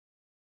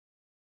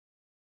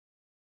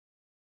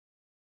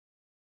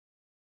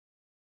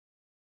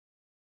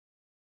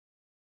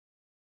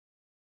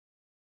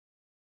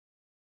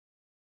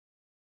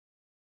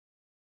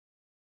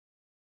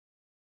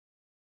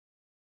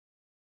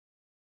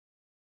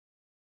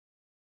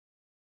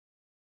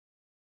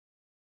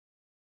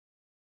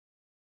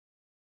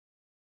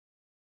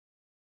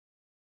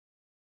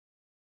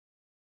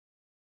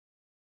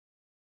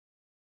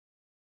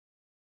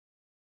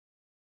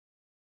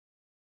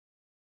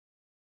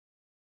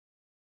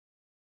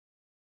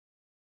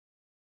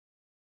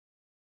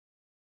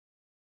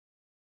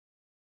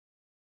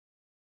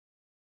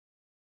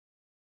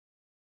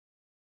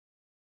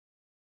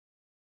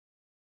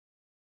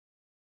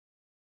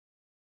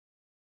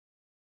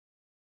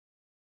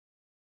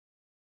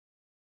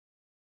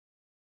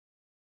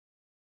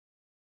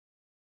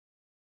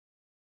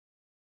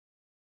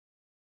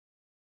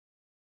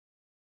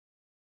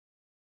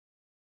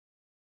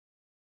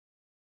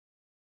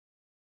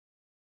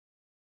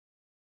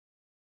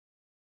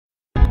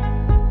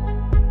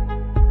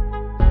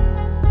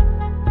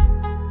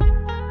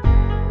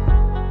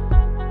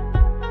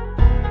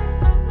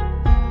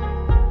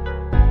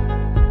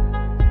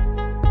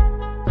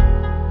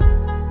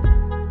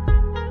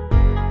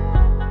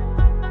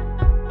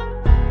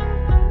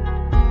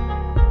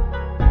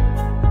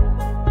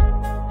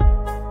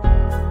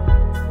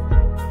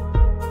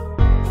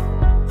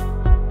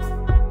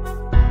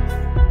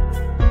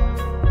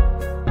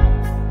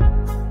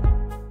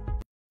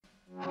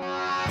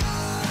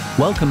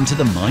Welcome to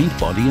the Mind,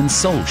 Body and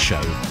Soul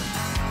Show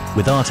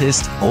with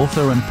artist,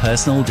 author and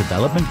personal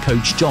development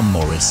coach John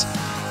Morris.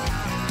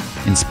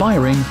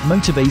 Inspiring,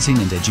 motivating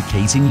and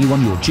educating you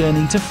on your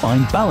journey to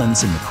find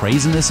balance in the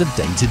craziness of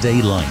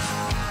day-to-day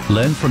life.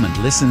 Learn from and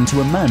listen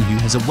to a man who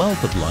has a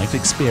wealth of life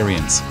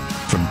experience,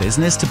 from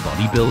business to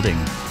bodybuilding,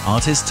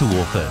 artist to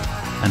author,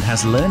 and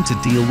has learned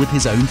to deal with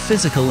his own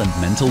physical and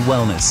mental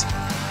wellness.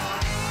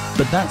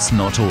 But that's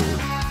not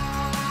all.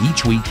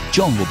 Each week,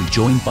 John will be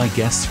joined by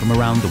guests from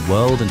around the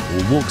world and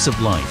all walks of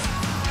life,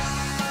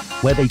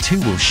 where they too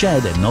will share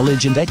their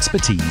knowledge and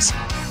expertise.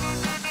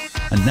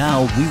 And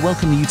now, we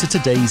welcome you to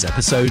today's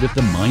episode of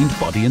the Mind,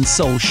 Body and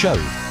Soul Show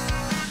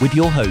with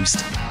your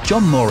host,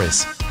 John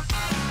Morris.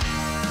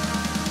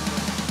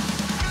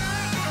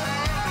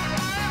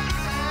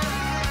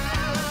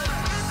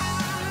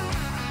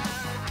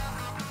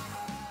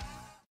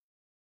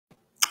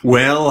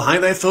 Well, hi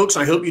there, folks.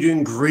 I hope you're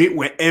doing great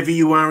wherever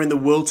you are in the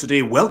world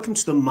today. Welcome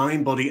to the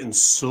Mind, Body and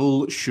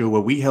Soul Show,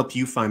 where we help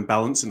you find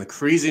balance in the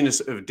craziness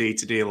of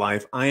day-to-day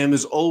life. I am,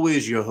 as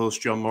always, your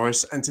host, John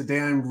Morris, and today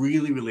I'm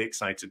really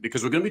excited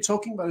because we're going to be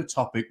talking about a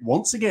topic,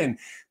 once again,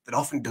 that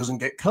often doesn't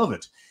get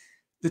covered.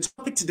 The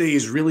topic today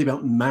is really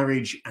about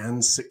marriage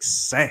and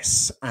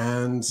success,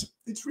 and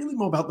it's really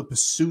more about the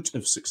pursuit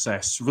of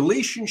success.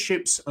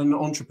 Relationships and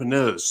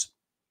entrepreneurs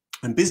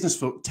and business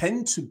folk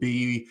tend to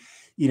be,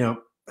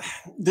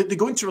 they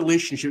go into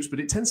relationships, but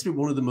it tends to be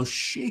one of the most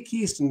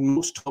shakiest and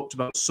most talked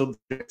about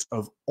subjects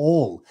of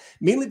all,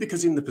 mainly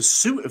because in the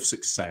pursuit of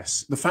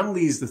success, the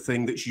family is the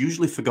thing that's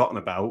usually forgotten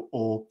about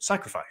or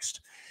sacrificed.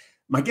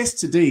 My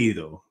guests today,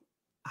 though,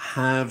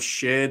 have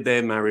shared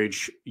their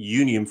marriage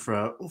union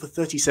for over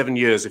 37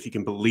 years, if you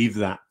can believe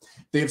that.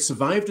 They have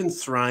survived and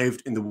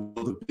thrived in the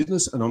world of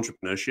business and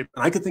entrepreneurship,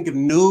 and I could think of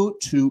no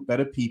two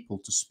better people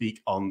to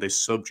speak on this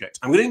subject.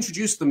 I'm going to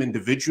introduce them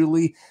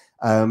individually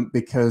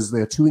because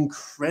they're two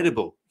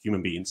incredible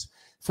human beings.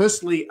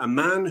 Firstly, a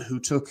man who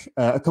took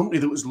a company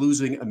that was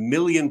losing $1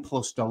 million+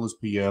 per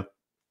year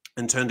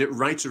and turned it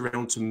right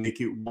around to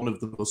make it one of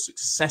the most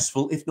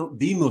successful, if not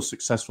the most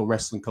successful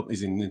wrestling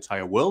companies in the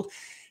entire world.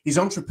 He's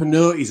an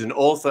entrepreneur, he's an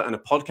author and a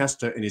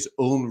podcaster in his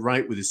own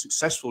right with his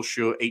successful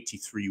show,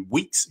 83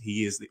 Weeks.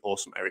 He is the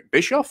awesome Eric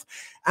Bischoff.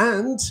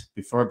 And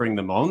before I bring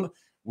them on,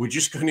 we're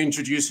just going to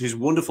introduce his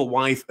wonderful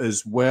wife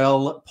as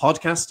well,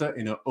 podcaster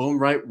in her own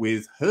right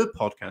with her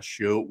podcast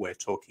show, We're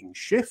Talking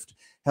Shift,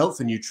 health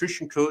and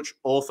nutrition coach,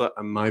 author,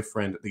 and my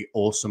friend, the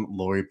awesome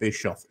Loree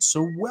Bischoff.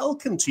 So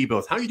welcome to you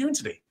both. How are you doing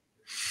today?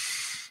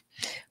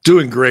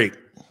 Doing great.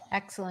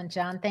 Excellent,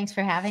 John. Thanks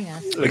for having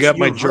us. I got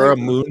my jar of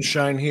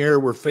moonshine here.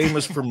 We're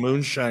famous for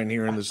moonshine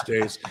here in the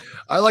States.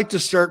 I like to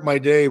start my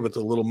day with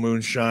a little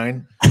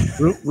moonshine.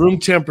 Room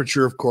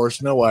temperature, of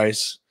course, no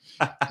ice.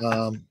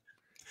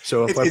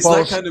 So if it's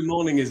that kind of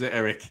morning, is it,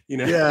 Eric?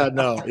 Yeah,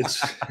 no,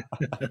 it's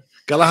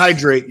gotta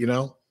hydrate,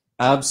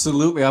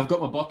 Absolutely. I've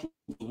got my bottle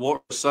of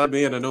water beside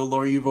me, and I know,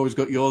 Loree, you've always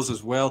got yours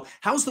as well.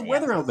 How's the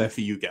weather out there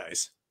for you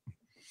guys?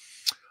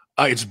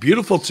 It's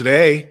beautiful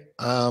today.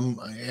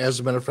 As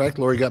a matter of fact,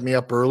 Loree got me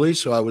up early,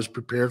 so I was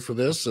prepared for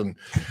this, and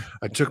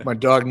I took my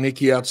dog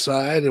Nikki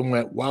outside and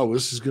went, wow,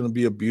 this is going to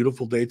be a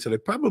beautiful day today.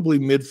 Probably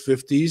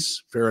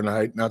mid-50s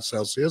Fahrenheit, not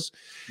Celsius.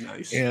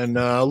 Nice. And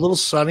a little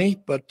sunny,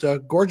 but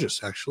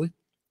gorgeous, actually.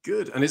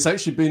 Good. And it's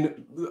actually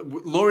been,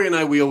 Loree and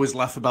I, we always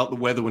laugh about the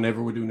weather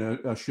whenever we're doing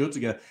our show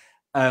together.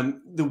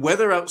 The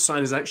weather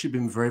outside has actually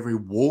been very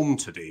warm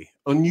today,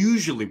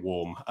 unusually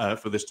warm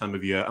for this time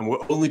of year. And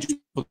we're only just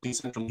putting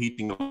central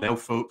heating on now,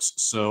 folks.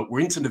 So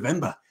we're into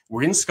November.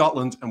 We're in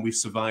Scotland and we've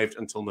survived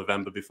until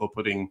November before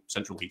putting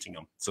central heating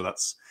on. So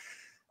that's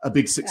a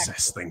big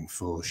success thing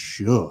for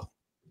sure.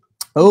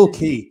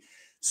 Okay.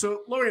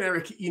 So, Loree and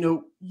Eric,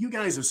 you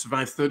guys have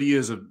survived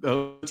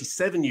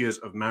 37 years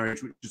of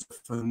marriage, which is a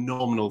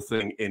phenomenal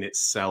thing in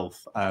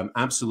itself.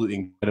 Absolutely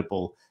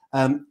incredible.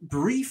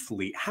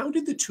 Briefly, how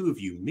did the two of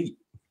you meet?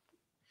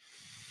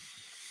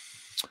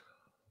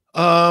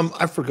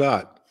 I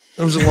forgot.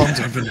 It was a long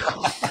time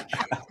ago.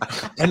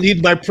 I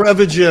need my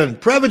Prevagen.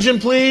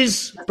 Prevagen,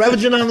 please.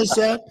 Prevagen on the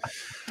set.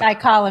 I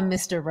call him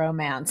Mr.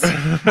 Romance.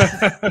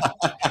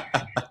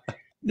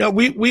 No,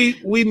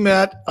 we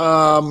met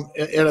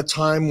at a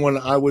time when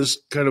I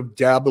was kind of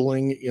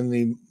dabbling in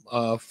the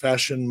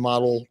fashion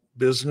model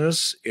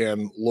business,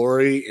 and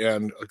Loree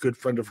and a good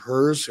friend of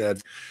hers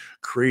had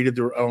created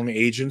their own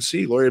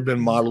agency. Loree had been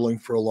modeling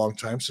for a long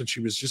time, since she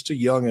was just a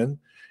youngin',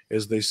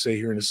 as they say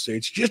here in the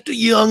States, just a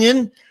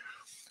youngin'.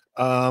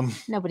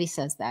 Nobody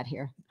says that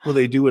here. Well,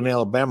 they do in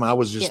Alabama. I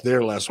was just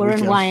there last weekend.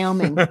 We're in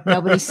Wyoming.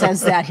 Nobody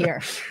says that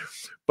here.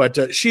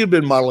 But she had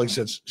been modeling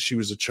since she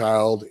was a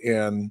child,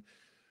 and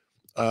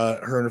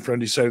her and a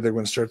friend decided they were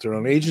going to start their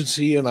own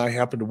agency, and I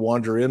happened to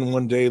wander in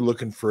one day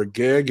looking for a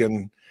gig,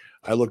 and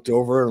I looked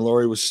over, and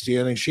Loree was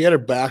standing. She had her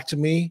back to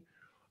me.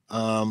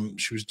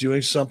 She was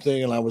doing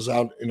something, and I was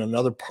out in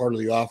another part of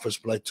the office,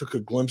 but I took a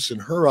glimpse in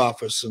her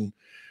office, and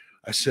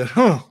I said,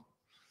 how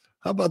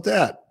about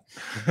that?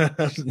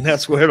 And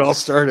that's where it all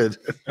started.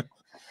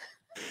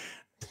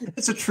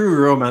 It's a true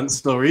romance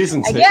story,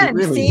 isn't it? Again,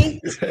 really.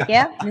 see?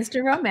 Yeah,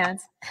 Mr.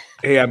 Romance.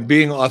 Hey, I'm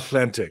being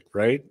authentic,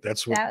 right?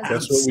 That's what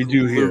we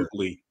do here.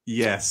 Absolutely.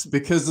 Yes,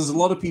 because there's a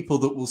lot of people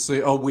that will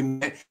say, "Oh, we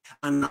met,"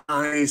 and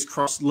eyes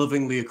crossed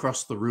lovingly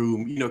across the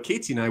room. You know,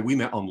 Katie and I, we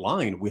met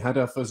online. We had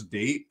our first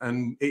date,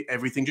 and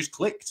everything just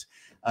clicked.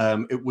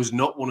 It was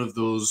not one of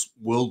those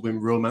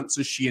whirlwind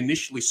romances. She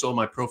initially saw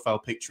my profile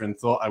picture and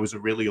thought I was a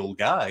really old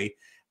guy,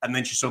 and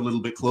then she saw a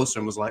little bit closer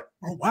and was like,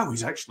 "Oh, wow,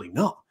 he's actually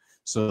not."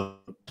 So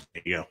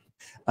there you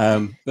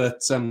go.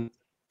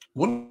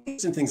 One of the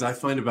interesting things I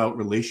find about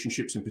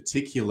relationships in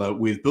particular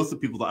with both the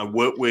people that I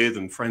work with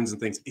and friends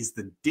and things is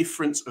the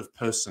difference of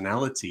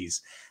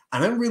personalities.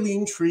 And I'm really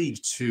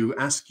intrigued to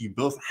ask you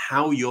both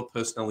how your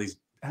personalities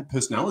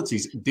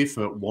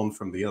differ one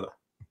from the other.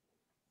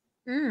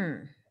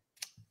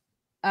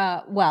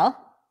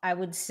 Well, I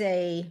would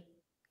say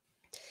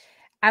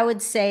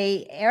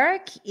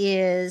Eric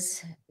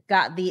is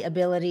got the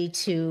ability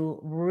to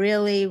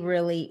really,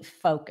 really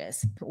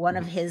focus. One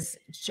of his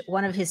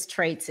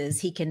traits is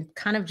he can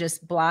kind of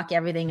just block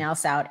everything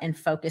else out and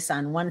focus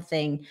on one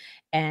thing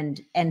and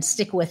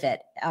stick with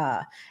it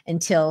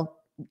until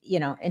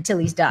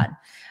he's done.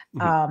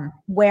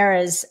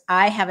 Whereas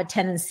I have a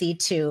tendency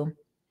to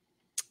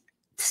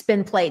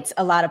spin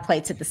a lot of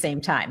plates at the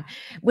same time,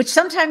 which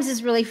sometimes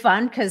is really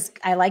fun because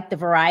I like the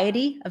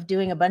variety of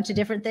doing a bunch of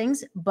different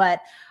things, but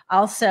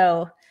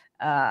also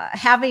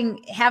having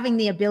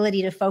the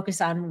ability to focus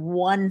on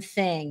one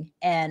thing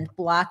and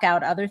block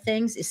out other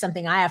things is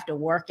something I have to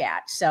work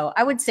at. So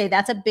I would say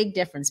that's a big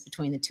difference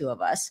between the two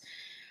of us.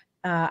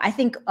 I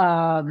think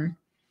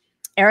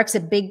Eric's a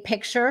big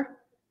picture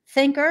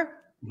thinker,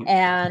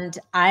 and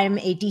I'm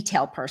a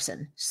detail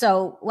person.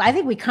 So I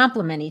think we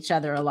complement each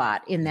other a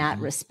lot in that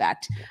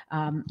respect.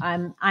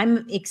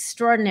 I'm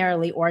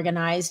extraordinarily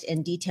organized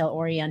and detail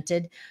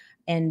oriented.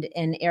 And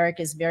Eric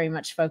is very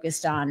much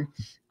focused on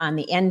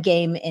the end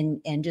game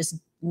and just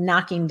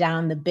knocking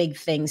down the big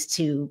things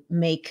to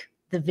make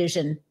the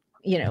vision,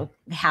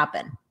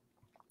 happen.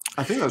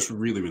 I think that's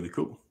really, really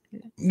cool.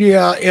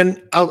 Yeah,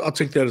 and I'll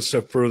take that a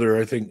step further.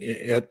 I think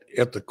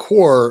at the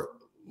core,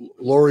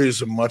 Loree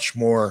is a much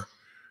more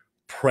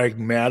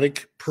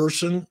pragmatic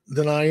person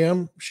than I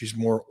am. She's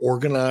more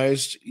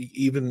organized,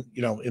 even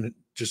in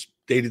just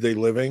day-to-day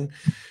living,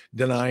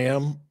 than I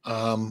am.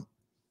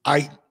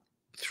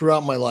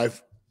 Throughout my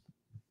life,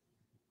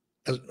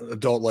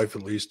 adult life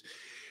at least,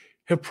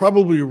 have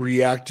probably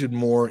reacted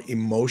more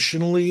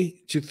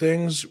emotionally to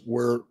things,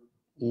 where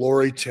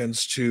Loree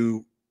tends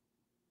to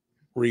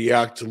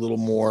react a little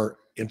more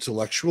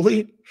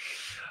intellectually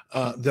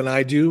than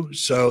I do.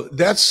 So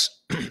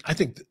I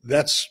think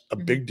that's a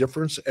big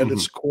difference at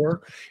its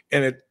core.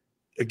 And it,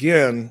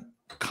 again,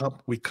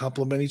 we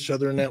complement each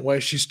other in that way.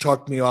 She's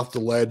talked me off the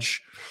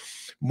ledge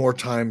more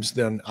times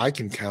than I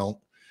can count.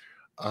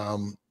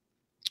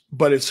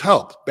 But it's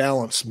helped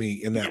balance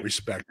me in that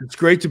respect. It's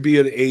great to be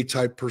an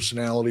A-type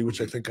personality, which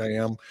I think I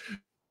am.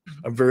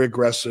 I'm very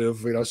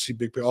aggressive. I see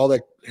big, all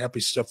that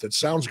happy stuff that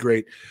sounds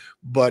great.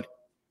 But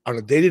on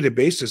a day-to-day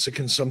basis, it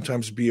can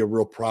sometimes be a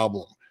real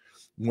problem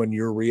when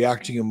you're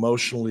reacting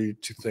emotionally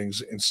to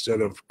things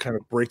instead of kind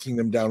of breaking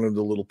them down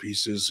into little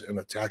pieces and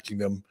attacking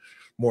them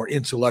more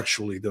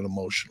intellectually than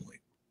emotionally.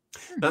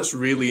 That's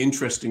really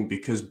interesting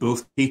because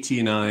both Katie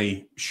and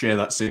I share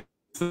that same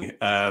thing.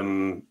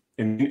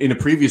 In a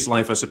previous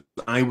life,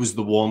 I was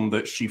the one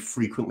that she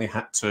frequently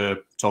had to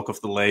talk off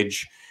the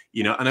ledge,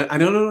 and I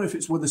don't know if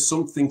it's whether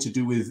something to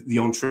do with the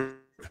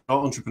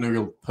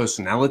entrepreneurial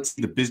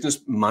personality, the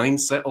business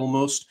mindset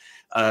almost,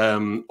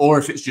 or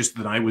if it's just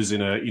that I was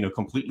in a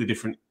completely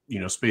different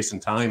space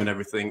and time and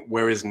everything.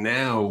 Whereas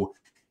now,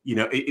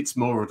 it's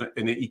more of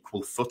an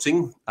equal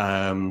footing.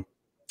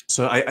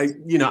 So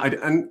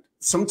and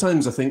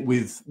sometimes I think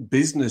with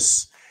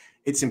business,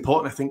 it's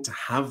important, I think, to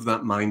have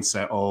that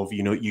mindset of,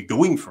 you're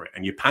going for it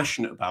and you're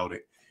passionate about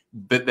it.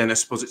 But then I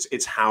suppose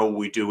it's how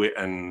we do it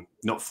and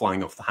not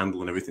flying off the handle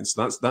and everything.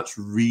 So that's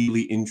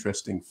really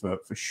interesting for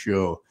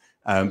sure.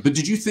 But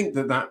did you think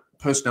that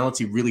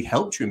personality really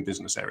helped you in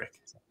business,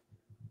 Eric?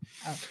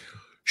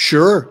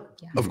 Sure.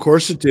 Yeah. Of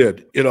course it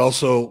did. It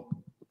also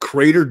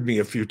cratered me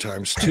a few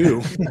times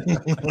too.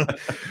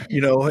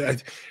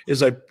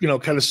 As I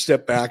kind of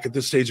step back at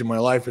this stage of my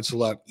life, it's a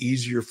lot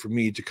easier for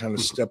me to kind of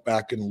step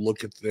back and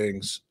look at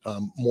things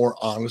more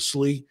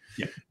honestly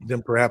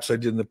than perhaps I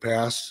did in the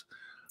past.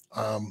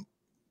 And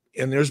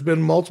there's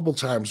been multiple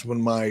times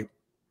when my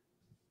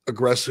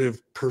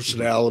aggressive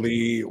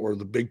personality or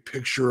the big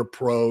picture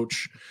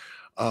approach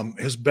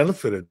has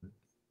benefited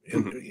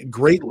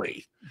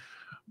greatly,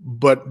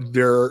 but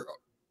there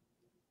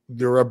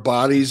are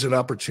bodies and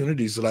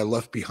opportunities that I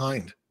left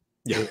behind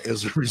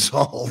as a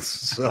result.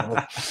 So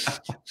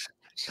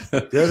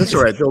that's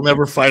all right. They'll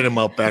never find them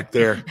out back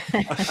there.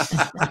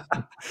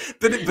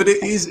 But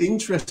it is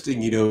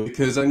interesting,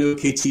 because I know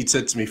Katie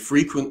said to me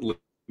frequently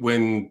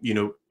when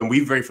we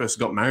very first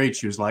got married,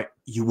 she was like,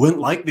 "You weren't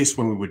like this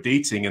when we were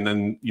dating." And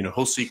then, a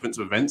whole sequence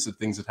of events and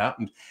things had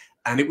happened.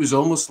 And it was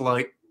almost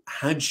like,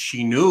 had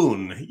she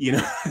known,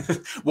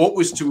 what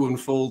was to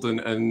unfold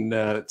and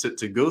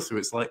to go through,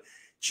 it's like,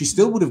 she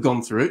still would have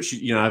gone through it. She,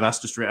 you know, I've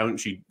asked her straight out, and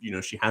she, you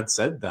know, she had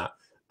said that.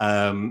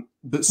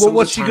 But well,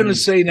 what's she going to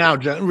say now,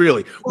 John?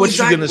 Really, well, what's she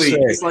going to say?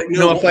 It's like,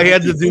 no, if I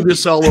had to do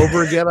this all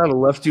over again, I'd have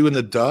left you in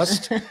the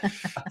dust.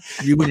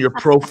 You and your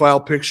profile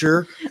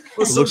picture.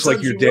 Well, it looks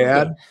like your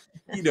dad.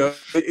 You know,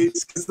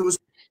 it's because there was.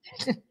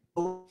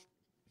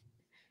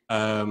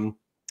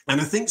 And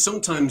I think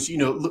sometimes, you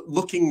know,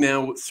 looking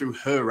now through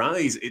her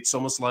eyes, it's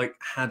almost like,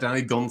 had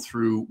I gone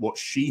through what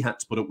she had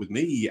to put up with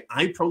me,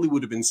 I probably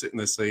would have been sitting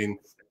there saying,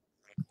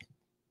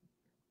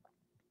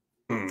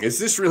 is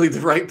this really the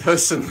right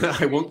person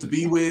that I want to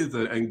be with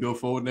and go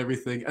forward and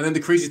everything? And then the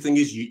crazy thing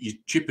is you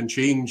chip and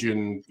change,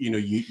 and, you know,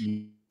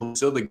 you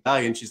this other guy,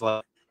 and she's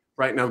like,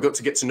 right now, I've got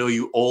to get to know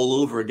you all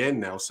over again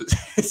now. So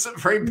it's a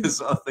very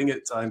bizarre thing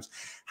at times.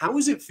 How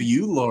is it for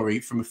you,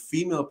 Loree, from a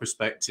female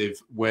perspective,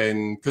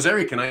 when, because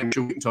Eric and I, I'm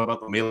sure we can talk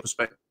about the male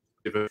perspective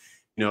of,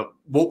 you know,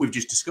 what we've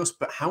just discussed,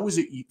 but how is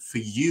it for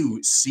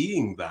you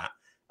seeing that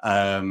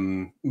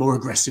more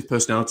aggressive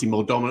personality,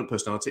 more dominant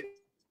personality?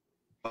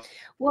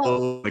 Well,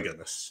 oh my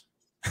goodness.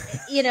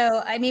 You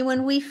know, I mean,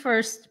 when we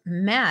first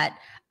met,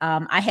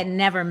 I had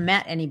never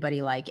met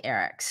anybody like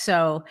Eric.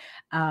 So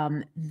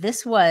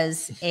this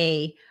was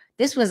I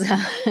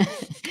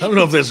don't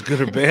know if that's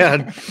good or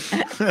bad.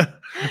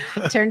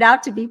 Turned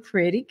out to be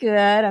pretty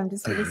good, I'm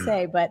just going to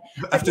say. But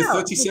after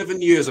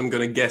 37 years, I'm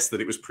going to guess that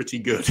it was pretty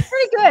good.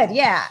 Pretty good,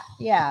 yeah.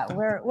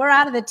 We're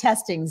out of the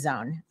testing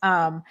zone.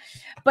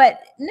 But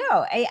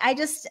no, I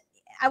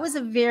was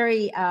a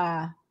very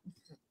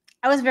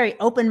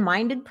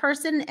open-minded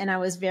person, and I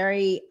was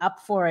very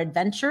up for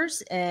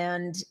adventures.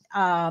 And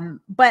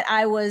but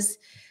I was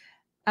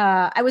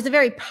a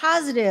very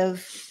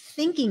positive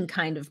thinking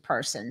kind of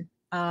person.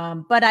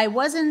 But I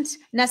wasn't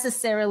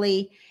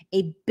necessarily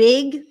a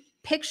big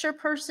picture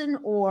person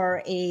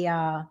or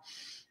a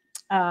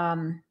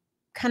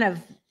kind of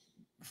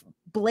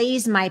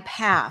blaze my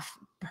path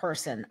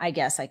person, I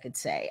guess I could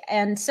say.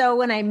 And so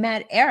when I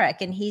met Eric,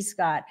 and he's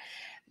got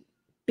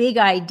big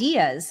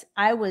ideas,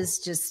 I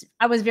was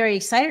very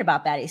excited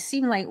about that. It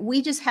seemed like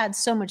we just had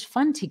so much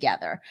fun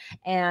together.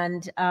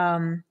 And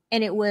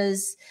it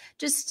was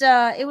just,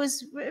 it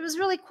was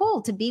really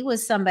cool to be with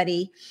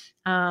somebody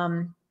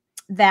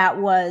that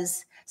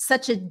was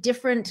such a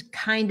different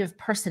kind of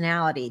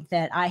personality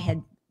than I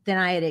had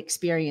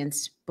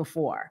experienced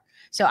before.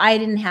 So I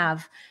didn't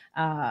have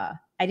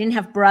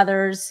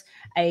brothers.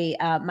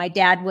 My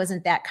dad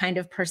wasn't that kind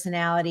of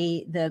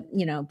personality. The,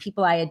 you know,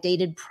 people I had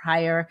dated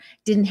prior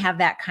didn't have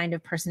that kind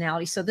of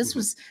personality. So this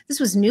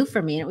was new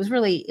for me, and it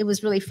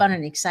was really fun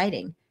and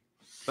exciting.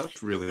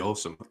 That's really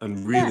awesome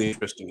and really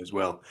interesting as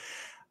well.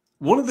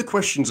 One of the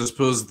questions, I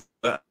suppose,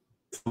 that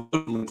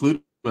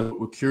include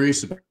we're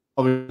curious about.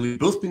 Obviously, we've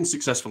both been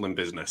successful in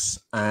business,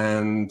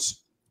 and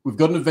we've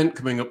got an event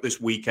coming up this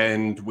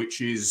weekend,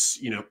 which is,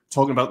 you know,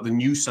 talking about the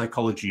new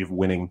psychology of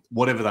winning,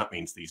 whatever that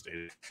means these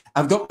days.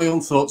 I've got my own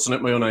thoughts on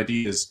it, my own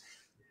ideas.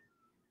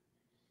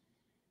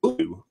 I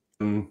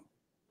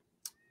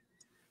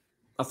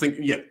think,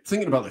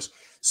 thinking about this.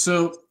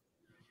 So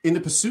in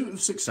the pursuit of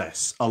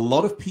success, a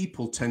lot of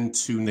people tend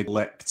to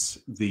neglect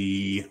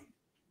the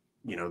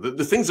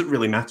things that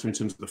really matter in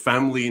terms of the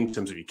family, in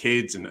terms of your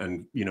kids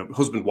and you know,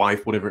 husband,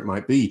 wife, whatever it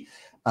might be.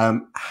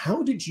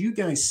 How did you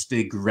guys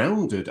stay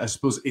grounded, I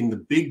suppose, in the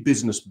big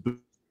business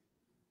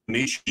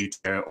niche you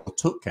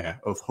took care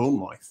of home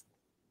life?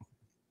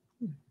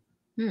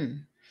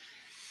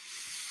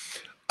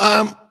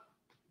 I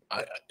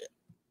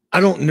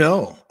don't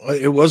know.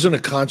 It wasn't a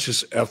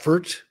conscious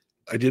effort.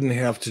 I didn't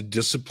have to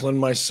discipline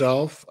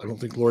myself. I don't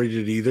think Loree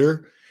did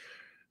either.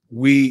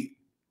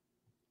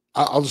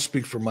 I'll just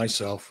speak for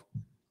myself.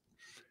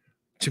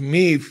 To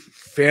me,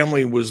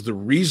 family was the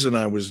reason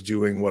I was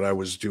doing what I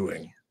was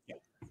doing.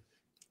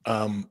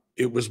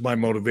 It was my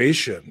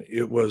motivation.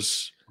 It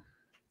was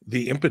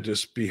the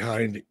impetus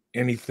behind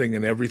anything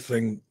and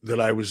everything that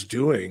I was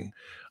doing.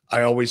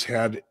 I always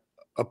had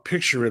a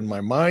picture in my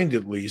mind,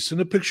 at least, and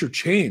the picture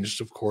changed,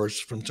 of course,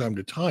 from time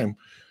to time.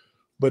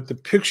 But the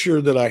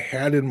picture that I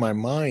had in my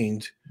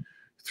mind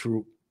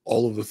through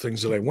all of the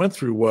things that I went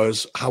through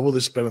was, how will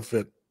this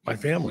benefit my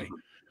family?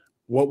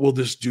 What will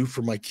this do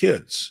for my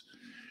kids?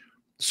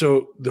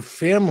 So the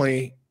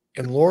family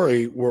and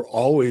Loree were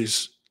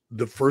always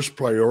the first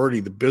priority.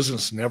 The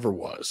business never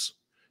was.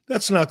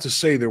 That's not to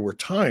say there were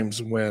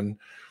times when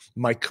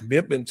my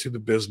commitment to the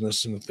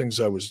business and the things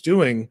I was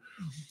doing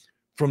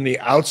from the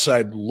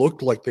outside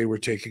looked like they were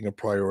taking a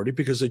priority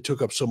because they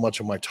took up so much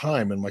of my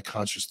time and my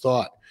conscious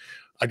thought.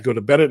 I'd go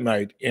to bed at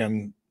night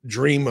and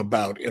dream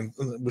about, and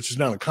which is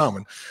not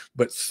uncommon,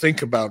 but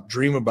think about,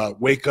 dream about,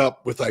 wake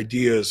up with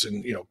ideas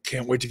and, you know,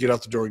 can't wait to get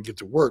out the door and get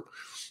to work.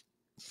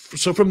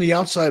 So from the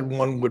outside,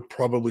 one would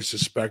probably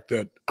suspect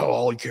that, oh,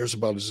 all he cares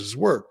about is his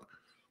work.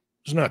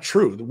 It's not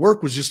true. The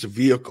work was just a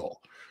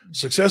vehicle.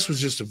 Success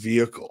was just a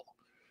vehicle.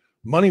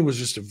 Money was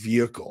just a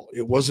vehicle.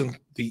 It wasn't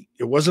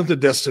the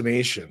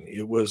destination.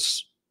 It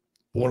was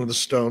one of the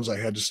stones I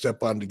had to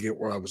step on to get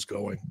where I was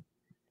going.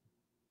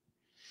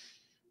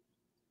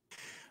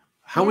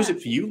 How was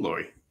it for you,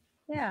 Loree?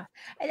 Yeah,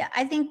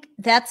 I think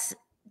that's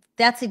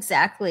that's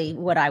exactly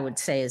what I would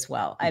say as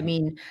well. I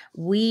mean,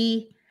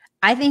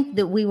 I think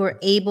that we were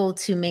able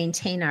to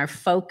maintain our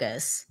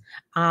focus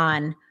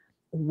on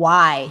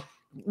why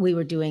we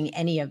were doing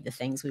any of the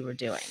things we were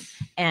doing.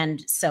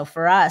 And so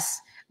for us,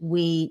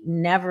 we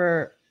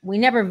never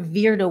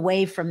veered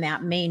away from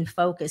that main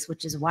focus,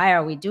 which is why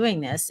are we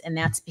doing this? And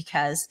that's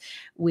because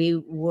we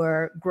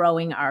were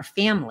growing our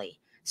family.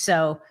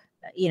 So,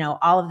 you know,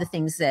 all of the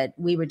things that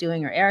we were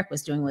doing or Eric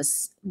was doing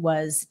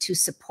was to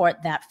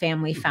support that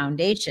family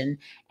foundation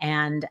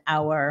and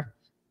our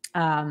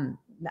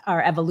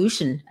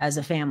evolution as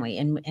a family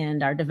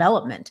and our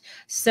development.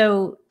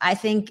 So I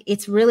think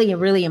it's really,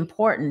 really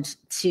important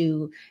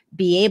to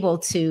be able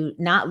to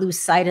not lose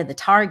sight of the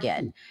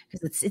target,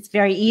 because it's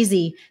very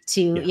easy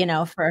to, you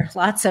know, for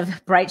lots of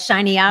bright,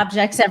 shiny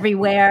objects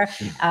everywhere,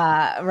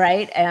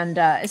 right? And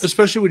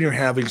especially when you're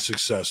having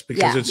success,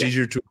 because it's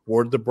easier to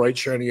afford the bright,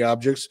 shiny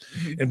objects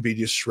and be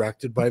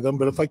distracted by them.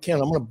 But if I can,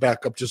 I'm going to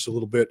back up just a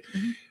little bit.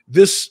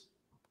 This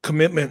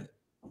commitment,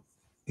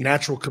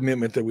 natural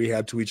commitment that we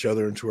had to each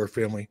other and to our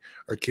family,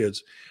 our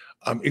kids,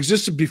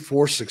 existed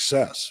before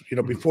success. You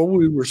know, before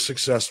we were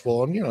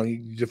successful, and you know,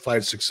 you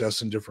define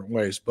success in different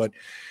ways, but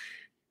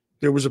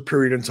there was a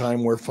period in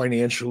time where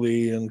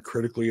financially and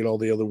critically and all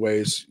the other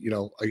ways, you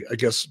know, I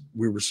guess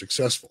we were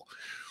successful.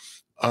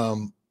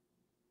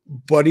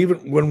 But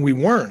even when we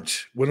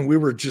weren't, when we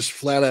were just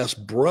flat ass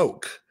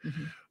broke,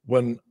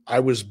 when I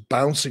was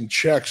bouncing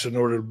checks in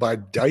order to buy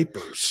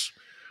diapers,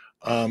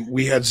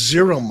 we had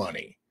zero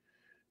money.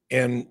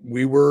 And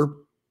we were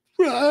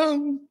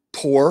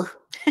poor.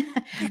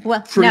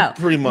 Well,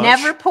 pretty much.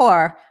 Never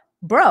poor,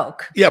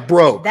 broke. Yeah,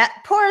 broke.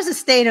 That poor is a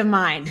state of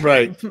mind.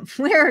 Right.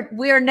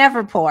 We're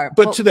never poor.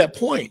 But to that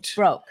point,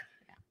 broke.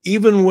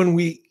 Even when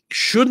we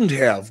shouldn't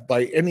have,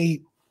 by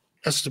any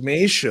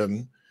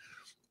estimation,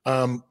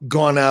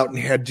 gone out and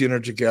had dinner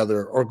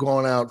together, or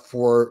gone out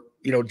for,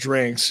 you know,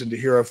 drinks and to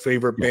hear our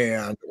favorite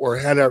band, or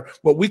had our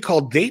what we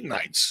call date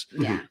nights.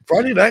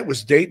 Friday night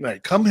was date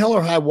night. Come hell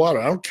or high water.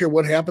 I don't care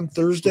what happened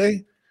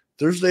Thursday.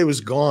 Thursday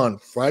was gone.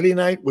 Friday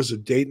night was a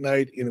date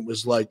night, and it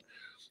was like,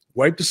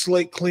 wipe the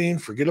slate clean,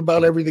 forget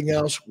about everything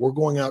else. We're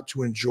going out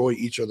to enjoy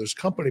each other's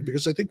company,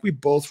 because I think we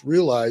both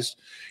realized,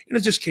 and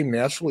it just came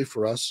naturally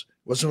for us.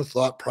 It wasn't a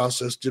thought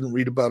process, didn't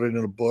read about it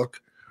in a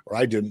book, or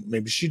I didn't,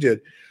 maybe she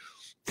did.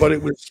 But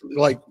it was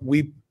like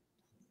we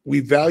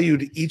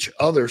valued each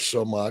other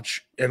so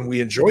much, and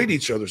we enjoyed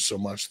each other so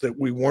much, that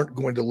we weren't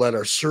going to let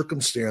our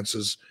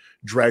circumstances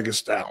drag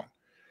us down.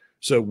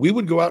 So we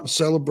would go out and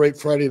celebrate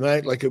Friday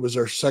night like it was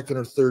our second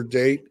or third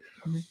date,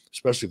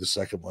 especially the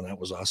second one. That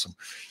was awesome.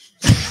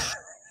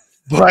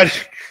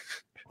 But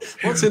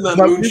what's in that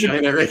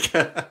moonshine, Eric?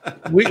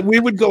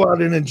 we would go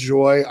out and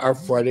enjoy our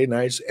Friday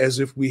nights as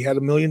if we had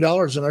 $1 million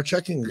in our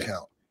checking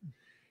account.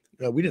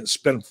 You know, we didn't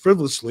spend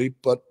frivolously,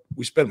 but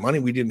we spent money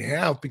we didn't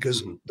have,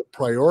 because the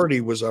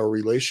priority was our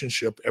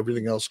relationship.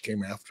 Everything else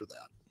came after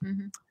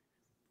that.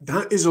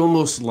 That is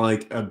almost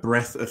like a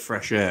breath of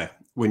fresh air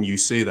when you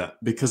say that,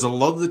 because a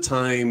lot of the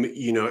time,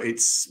 you know,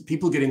 it's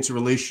people get into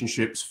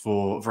relationships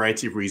for a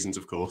variety of reasons,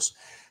 of course.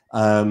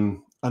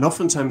 And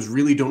oftentimes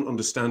really don't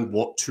understand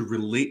what to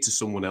relate to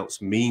someone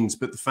else means.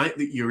 But the fact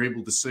that you're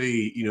able to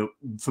say, you know,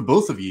 for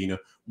both of you, you know,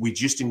 we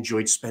just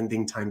enjoyed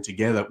spending time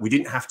together. We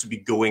didn't have to be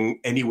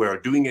going anywhere or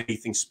doing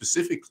anything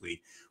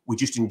specifically. We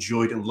just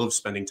enjoyed and loved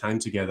spending time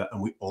together.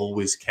 And we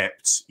always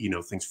kept, you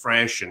know, things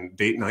fresh and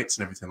date nights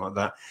and everything like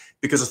that.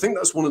 Because I think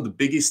that's one of the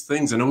biggest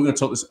things. I know we're going to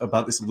talk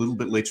about this a little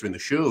bit later in the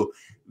show,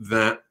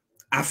 that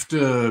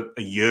after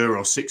a year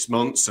or 6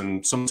 months,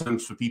 and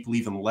sometimes for people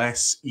even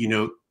less, you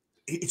know,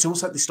 it's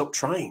almost like they stop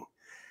trying.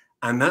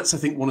 And that's, I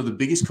think, one of the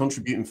biggest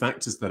contributing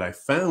factors that I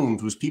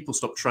found was people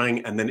stop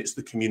trying. And then it's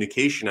the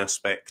communication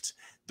aspect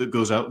that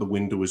goes out the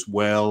window as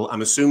well.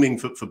 I'm assuming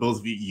for both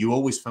of you, you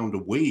always found a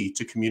way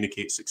to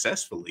communicate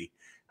successfully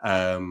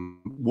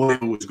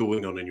whatever was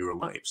going on in your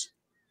lives.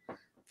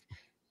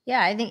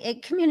 Yeah, I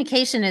think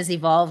communication has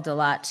evolved a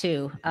lot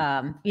too.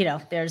 You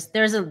know, there's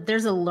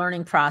a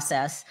learning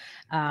process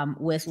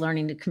with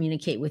learning to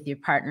communicate with your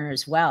partner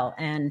as well.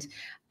 And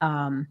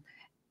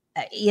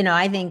you know,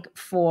 I think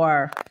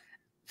for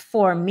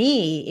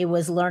me, it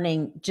was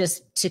learning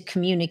just to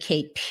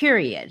communicate,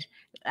 period.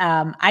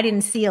 I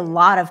didn't see a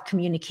lot of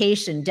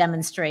communication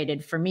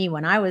demonstrated for me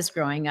when I was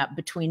growing up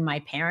between my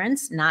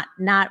parents, not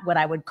what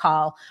I would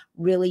call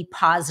really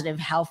positive,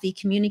 healthy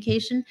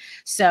communication.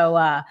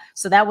 So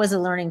that was a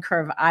learning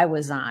curve I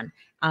was on.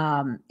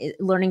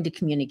 Learning to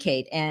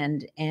communicate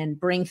and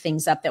bring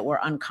things up that were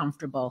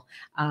uncomfortable.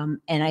 And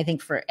I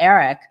think for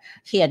Eric,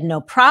 he had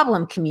no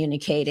problem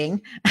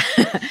communicating.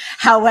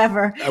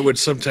 However, I would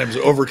sometimes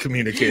over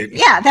communicate.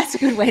 Yeah, that's a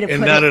good way to put it.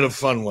 And not in a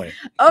fun way.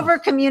 Over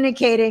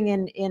communicating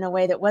in a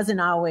way that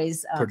wasn't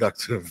always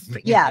productive.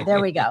 Yeah,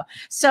 there we go.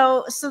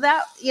 So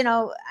that, you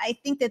know, I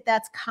think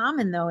that's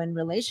common though in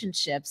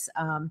relationships,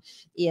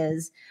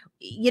 is,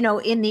 you know,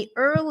 in the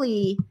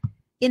early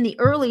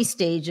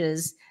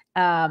stages,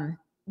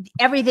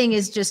 everything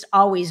is just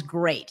always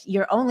great.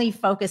 You're only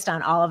focused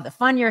on all of the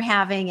fun you're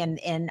having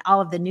and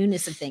all of the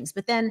newness of things.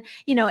 But then,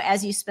 you know,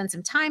 as you spend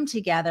some time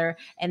together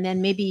and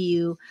then maybe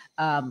you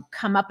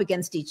come up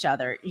against each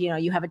other, you know,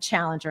 you have a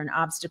challenge or an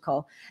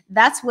obstacle,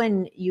 that's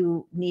when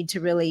you need to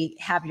really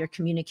have your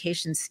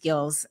communication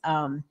skills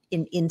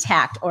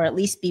intact, or at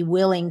least be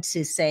willing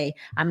to say,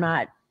 I'm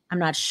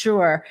not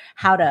sure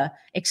how to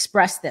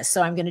express this,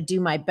 so I'm going to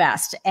do my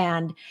best.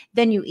 And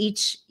then you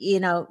each, you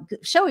know,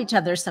 show each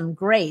other some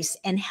grace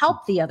and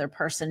help the other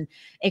person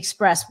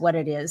express what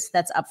it is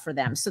that's up for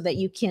them, so that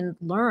you can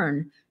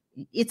learn.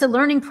 It's a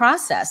learning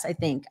process, I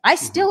think. I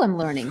still am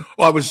learning.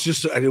 Well, I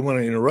didn't want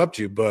to interrupt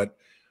you, but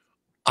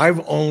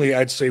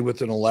I'd say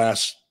within the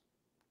last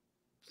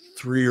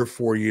 3 or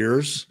 4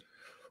 years,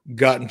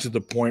 gotten to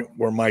the point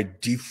where my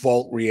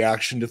default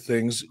reaction to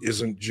things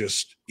isn't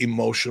just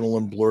emotional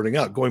and blurting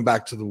out, going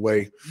back to the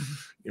way,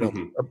 you know,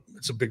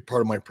 it's a big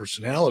part of my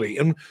personality.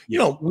 And, you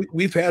know,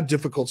 we've had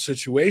difficult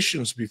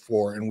situations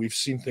before, and we've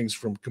seen things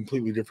from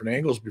completely different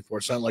angles before.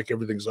 It's not like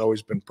everything's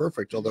always been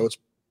perfect, although it's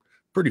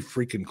pretty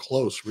freaking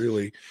close,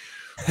 really.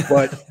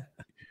 But,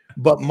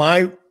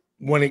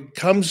 when it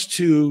comes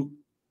to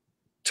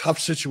tough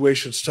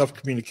situations, tough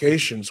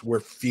communications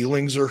where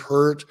feelings are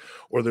hurt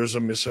or there's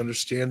a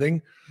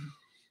misunderstanding,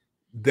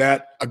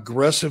 that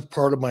aggressive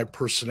part of my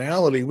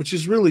personality, which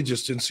is really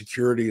just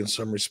insecurity in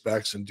some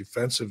respects and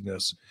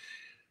defensiveness,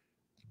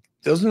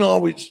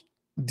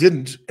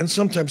 didn't, and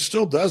sometimes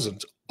still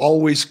doesn't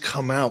always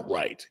come out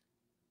right.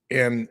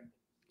 And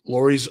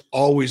Loree's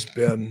always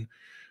been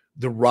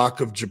the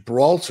rock of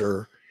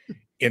Gibraltar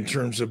in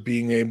terms of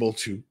being able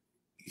to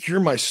hear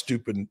my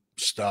stupid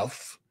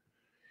stuff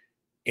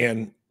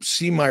and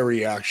see my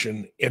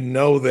reaction and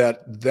know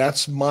that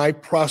that's my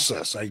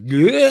process. I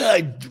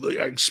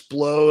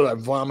explode, I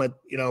vomit,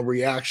 you know,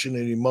 reaction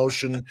and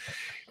emotion.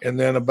 And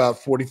then about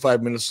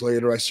 45 minutes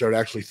later, I start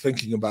actually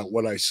thinking about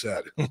what I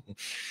said.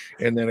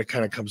 And then it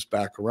kind of comes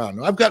back around.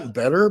 Now, I've gotten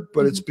better,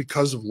 but it's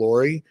because of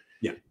Loree.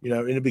 Yeah. You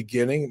know, in the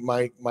beginning,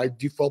 my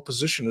default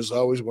position is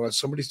always, when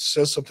somebody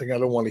says something I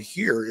don't want to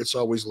hear, it's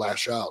always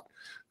lash out.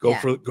 Go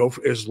for,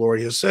 as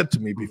Loree has said to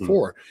me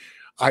before,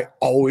 I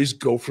always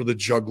go for the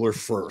jugular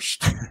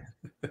first.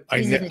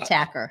 He's an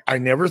attacker. I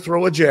never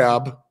throw a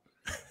jab.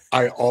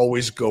 I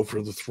always go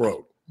for the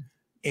throat.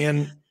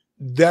 And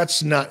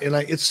that's not, and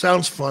it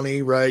sounds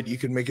funny, right? You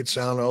can make it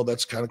sound, oh,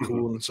 that's kind of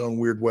cool in its own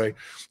weird way.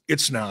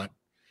 It's not.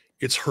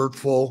 It's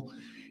hurtful.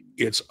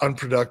 It's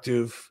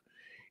unproductive.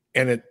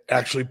 And it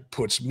actually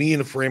puts me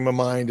in a frame of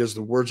mind as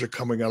the words are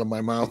coming out of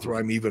my mouth where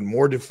I'm even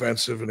more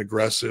defensive and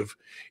aggressive.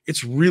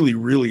 It's really,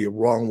 really a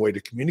wrong way to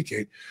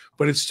communicate.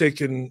 But it's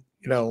taken,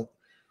 you know,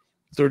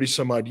 30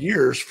 some odd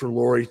years for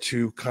Loree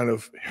to kind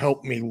of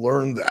help me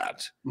learn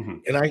that.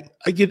 And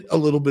I get a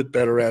little bit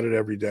better at it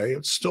every day.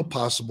 It's still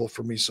possible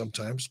for me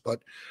sometimes,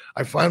 but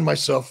I find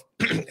myself,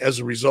 as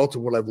a result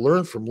of what I've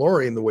learned from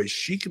Loree and the way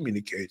she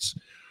communicates,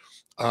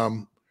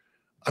 I'm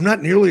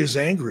not nearly as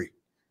angry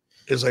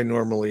as I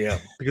normally am,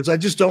 because I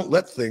just don't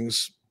let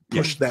things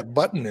push that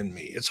button in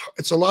me.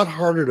 It's a lot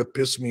harder to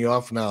piss me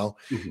off now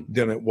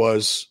than it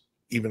was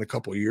even a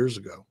couple of years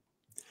ago.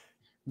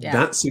 Yeah.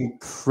 That's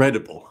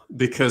incredible,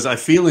 because I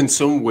feel in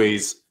some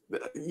ways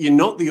you're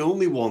not the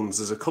only ones.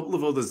 There's a couple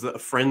of others that are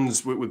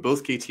friends with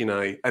both Katie and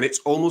I, and it's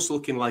almost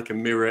looking like a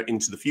mirror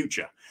into the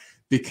future,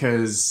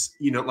 because,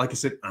 you know, like I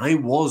said, I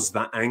was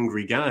that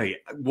angry guy.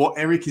 What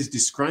Eric is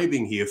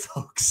describing here,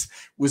 folks,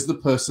 was the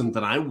person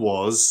that I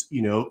was,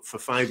 you know, for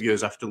 5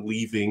 years after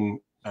leaving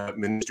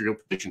ministerial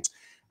positions.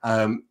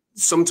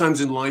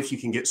 Sometimes in life you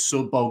can get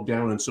so bogged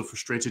down and so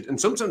frustrated, and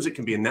sometimes it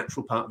can be a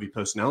natural part of your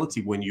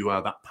personality when you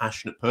are that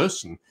passionate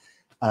person.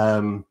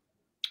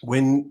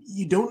 When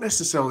you don't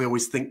necessarily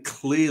always think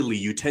clearly,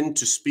 you tend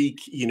to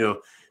speak, you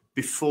know,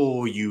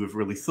 before you have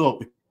really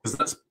thought, because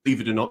that's,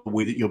 believe it or not, the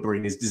way that your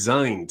brain is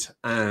designed.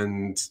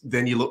 And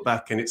then you look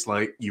back and it's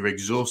like you're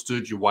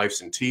exhausted, your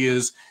wife's in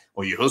tears,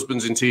 or your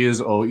husband's in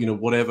tears, or, you know,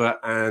 whatever,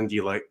 and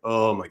you're like,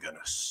 oh my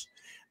goodness.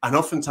 And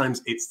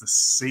oftentimes it's the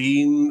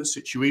same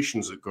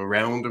situations that go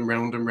round and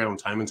round and round,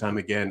 time and time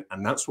again.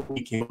 And that's what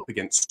we came up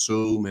against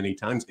so many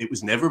times. It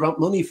was never about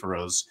money for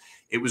us.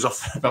 It was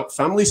often about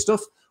family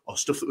stuff or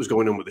stuff that was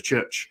going on with the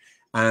church.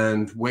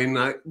 And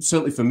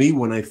certainly for me,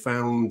 when I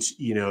found,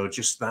 you know,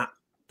 just that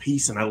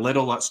peace and I let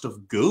all that stuff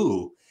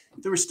go,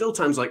 there are still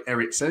times, like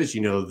Eric says,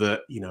 you know,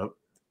 that, you know,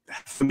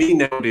 for me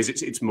nowadays,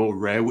 it's more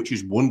rare, which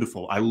is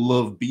wonderful. I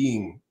love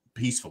being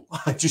peaceful.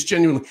 I just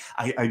genuinely,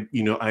 I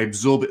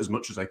absorb it as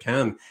much as I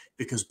can,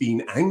 because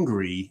being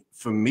angry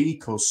for me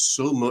caused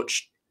so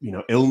much, you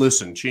know,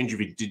 illness and change of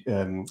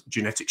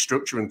genetic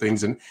structure and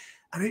things. And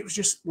it was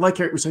just, like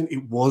Eric was saying,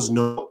 it was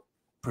not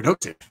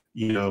productive.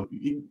 You know,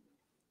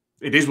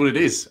 it is what it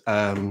is.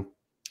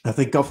 I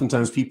think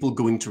oftentimes people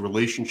go into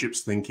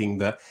relationships thinking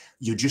that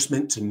you're just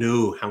meant to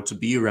know how to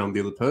be around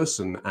the other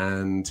person.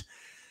 And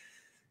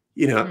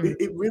You know,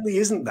 it really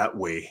isn't that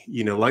way.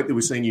 You know, like they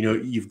were saying, you know,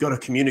 you've got to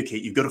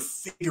communicate. You've got to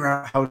figure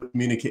out how to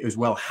communicate as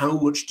well. How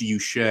much do you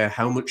share?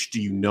 How much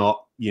do you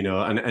not? You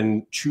know,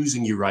 and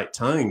choosing your right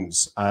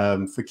times.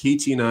 For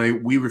Katie and I,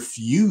 we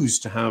refuse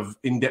to have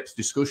in-depth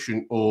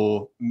discussion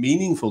or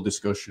meaningful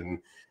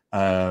discussion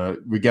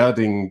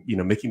regarding, you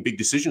know, making big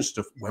decision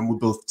stuff when we're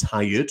both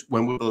tired,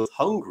 when we're both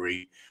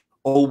hungry,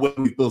 or when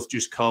we've both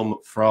just come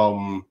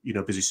from, you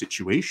know, busy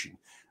situation.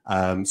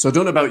 So I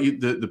don't know about you,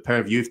 the pair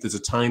of you, if there's a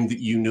time that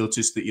you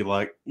notice that you're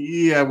like,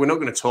 yeah, we're not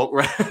going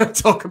to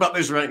talk about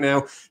this right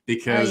now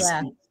because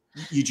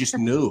you just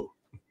know.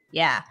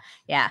 Yeah.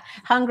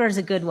 Hunger is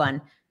a good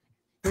one.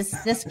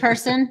 This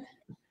person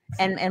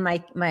and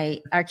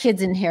our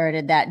kids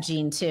inherited that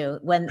gene too.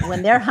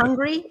 When they're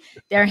hungry,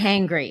 they're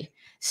hangry.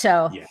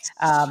 So yes.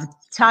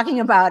 Talking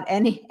about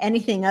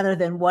anything other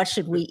than what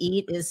should we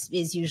eat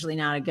is usually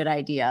not a good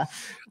idea.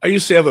 I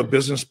used to have a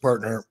business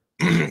partner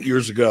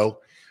years ago,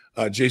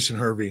 Jason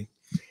Hervey.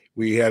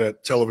 We had a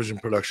television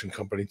production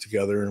company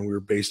together, and we were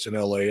based in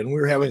LA, and we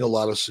were having a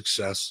lot of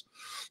success.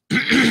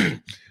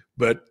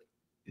 But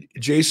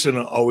Jason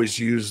always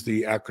used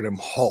the acronym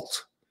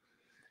HALT.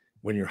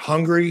 When you're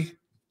hungry,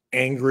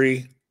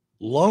 angry,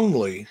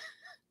 lonely,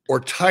 or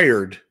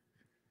tired,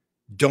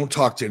 don't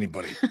talk to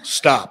anybody.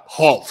 Stop.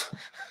 HALT.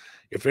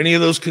 If any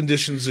of those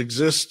conditions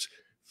exist,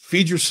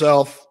 feed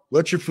yourself,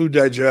 let your food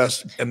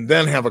digest, and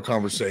then have a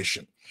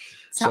conversation.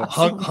 So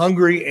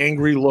hungry,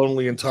 angry,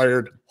 lonely, and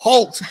tired,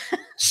 halt.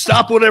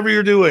 Stop whatever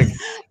you're doing.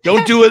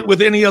 Don't do it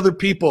with any other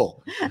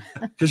people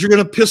because you're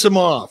going to piss them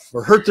off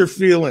or hurt their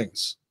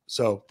feelings.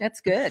 So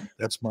that's good.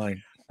 That's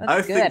mine.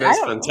 I think that's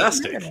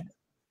fantastic.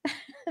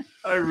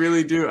 I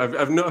really do.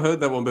 I've not heard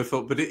that one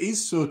before, but it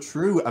is so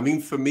true. I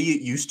mean, for me,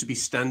 it used to be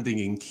standing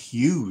in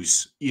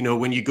queues, you know,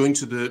 when you go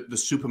into the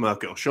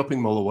supermarket or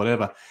shopping mall or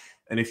whatever.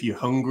 And if you're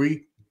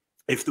hungry,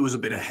 if there was a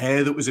bit of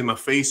hair that was in my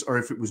face, or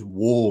if it was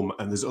warm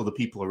and there's other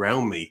people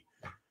around me,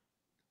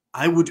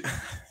 I would.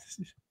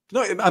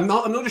 No, I'm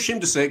not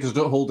ashamed to say it because I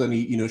don't hold any,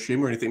 you know,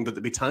 shame or anything. But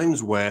there'd be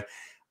times where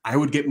I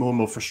would get more and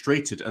more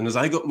frustrated, and as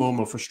I got more and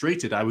more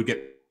frustrated, I would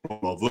get more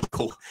and more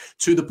vocal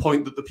to the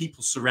point that the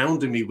people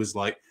surrounding me was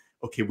like,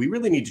 "Okay, we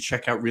really need to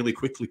check out really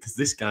quickly because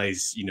this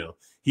guy's, you know,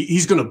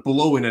 he's going to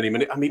blow in any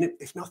minute." I mean,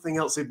 if nothing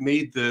else, it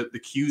made the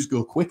queues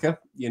go quicker,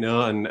 you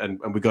know, and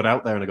we got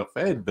out there and I got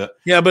fed. But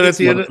yeah, but at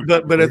the end,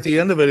 but at the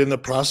end of it, in the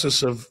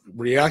process of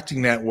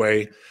reacting that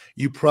way,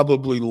 you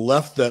probably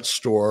left that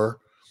store,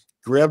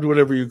 grabbed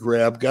whatever you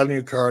grabbed, got in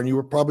your car, and you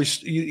were probably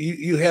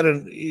you had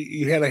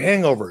a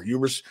hangover.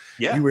 You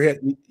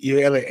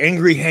had an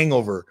angry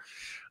hangover.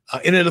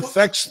 And it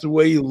affects the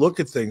way you look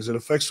at things. It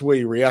affects the way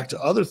you react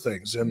to other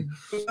things. And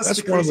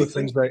that's one of the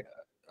things that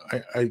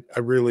I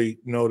really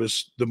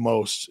noticed the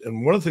most.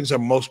 And one of the things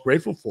I'm most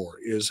grateful for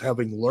is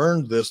having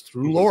learned this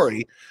through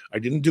Loree. I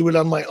didn't do it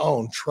on my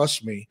own.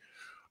 Trust me.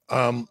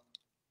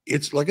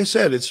 It's like I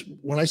said, it's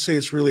when I say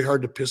it's really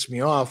hard to piss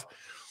me off,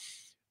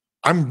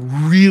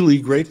 I'm really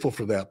grateful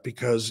for that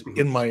because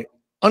in my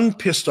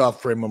unpissed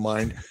off frame of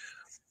mind,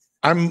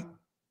 I'm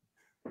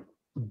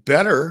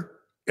better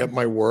at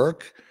my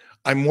work.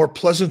 I'm more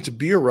pleasant to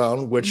be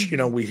around, which, you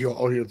know, we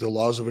all hear the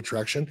laws of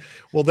attraction.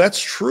 Well,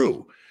 that's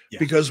true. Yeah.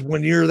 Because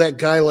when you're that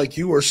guy like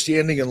you are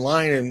standing in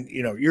line and,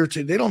 you know,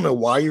 irritated, they don't know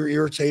why you're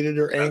irritated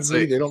or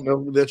angry. They don't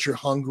know that you're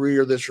hungry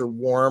or that you're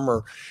warm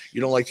or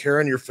you don't like hair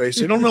on your face.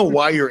 They don't know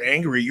why you're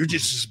angry. You're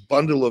just this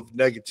bundle of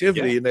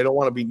negativity and they don't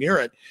want to be near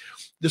it.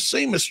 The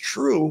same is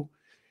true.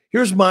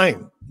 Here's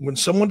mine. When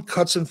someone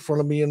cuts in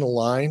front of me in the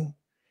line,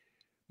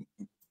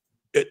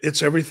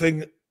 it's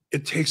everything.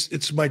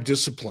 It's my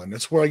discipline.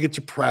 That's where I get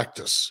to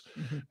practice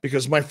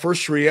because my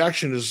first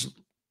reaction is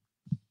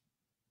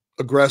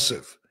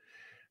aggressive.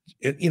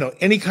 You know,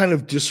 any kind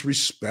of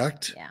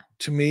disrespect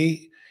to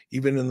me,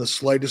 even in the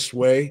slightest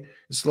way,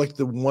 it's like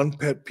the one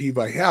pet peeve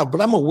I have,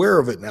 but I'm aware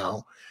of it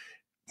now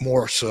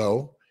more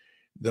so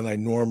than I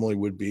normally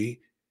would be.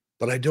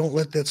 But I don't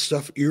let that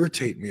stuff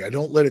irritate me. I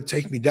don't let it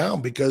take me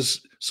down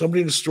because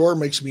somebody in the store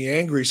makes me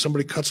angry.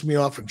 Somebody cuts me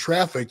off in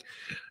traffic.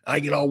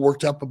 I get all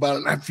worked up about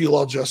it. And I feel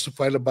all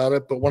justified about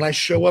it. But when I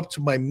show up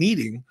to my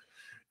meeting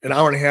an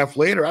hour and a half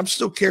later, I'm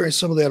still carrying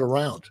some of that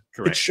around.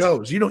 Correct. It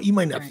shows. You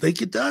might not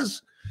think it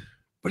does,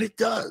 but it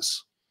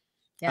does.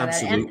 Yeah,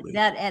 absolutely.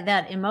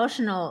 That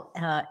emotional,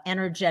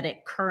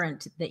 energetic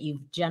current that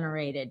you've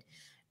generated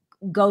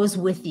goes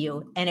with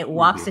you and it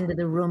walks into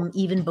the room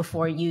even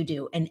before you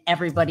do, and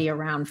everybody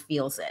around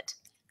feels it.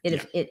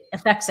 It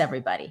affects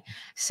everybody.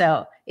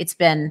 So it's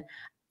been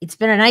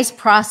a nice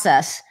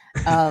process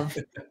of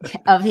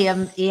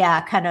him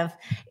kind of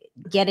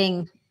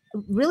getting,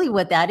 really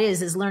what that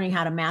is learning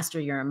how to master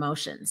your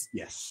emotions.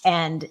 Yes.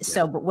 And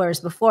so, but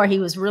whereas before he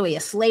was really a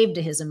slave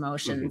to his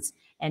emotions,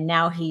 and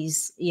now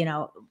he's, you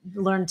know,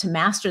 learned to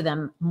master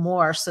them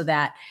more so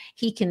that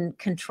he can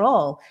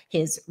control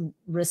he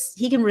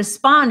can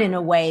respond in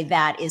a way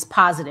that is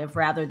positive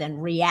rather than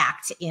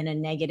react in a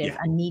negative,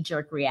 a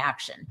knee-jerk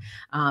reaction.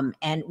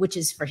 And which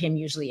is for him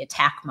usually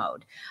attack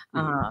mode.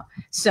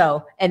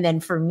 So, and then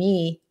for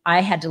me,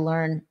 I had to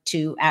learn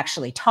to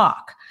actually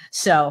talk.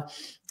 So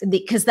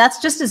because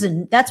that's just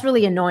that's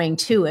really annoying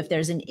too, if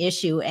there's an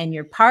issue and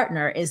your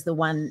partner is the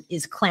one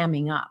is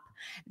clamming up.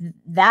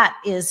 That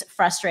is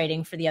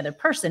frustrating for the other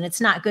person.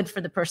 It's not good for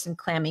the person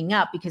clamming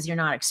up because you're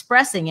not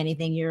expressing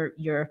anything.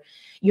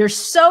 You're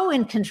so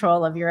in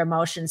control of your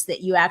emotions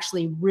that you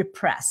actually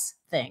repress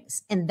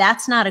things. And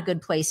that's not a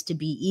good place to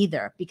be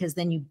either, because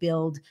then you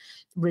build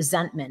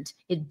resentment.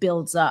 It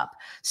builds up.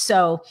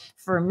 So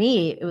for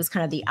me, it was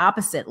kind of the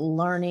opposite,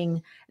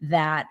 learning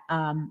that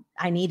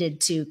I needed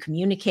to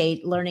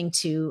communicate, learning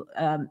to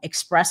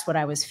express what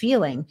I was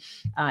feeling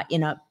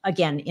in a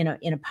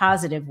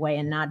positive way,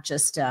 and not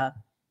just an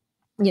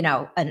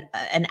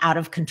out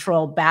of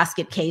control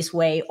basket case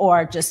way,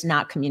 or just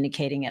not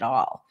communicating at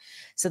all.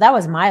 So that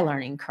was my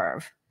learning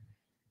curve.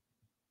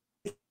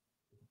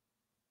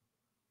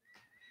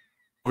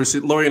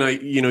 Obviously, Loree and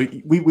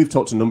I, we've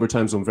talked a number of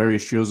times on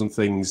various shows and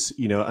things,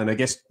 and I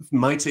guess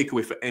my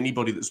takeaway for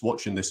anybody that's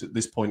watching this at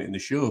this point in the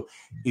show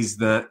is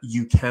that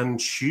you can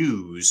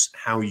choose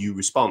how you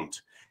respond.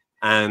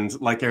 And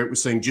like Eric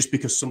was saying, just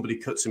because somebody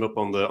cuts him up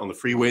on the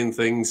freeway and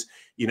things,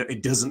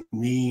 it doesn't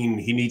mean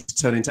he needs to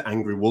turn into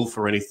angry wolf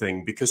or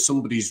anything because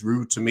somebody's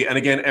rude to me. And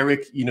again,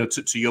 Eric,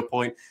 to your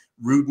point,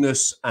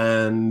 rudeness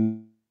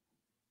and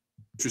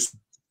just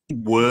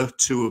were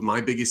two of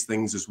my biggest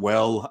things as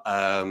well.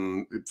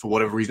 For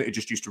whatever reason, it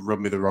just used to rub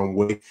me the wrong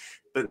way.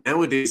 But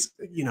nowadays,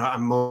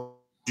 I'm more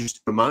just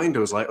in my mind.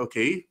 I was like,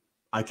 okay,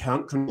 I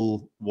can't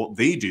control what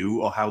they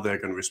do or how they're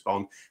going to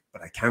respond,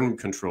 but I can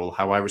control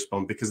how I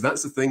respond, because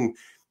that's the thing.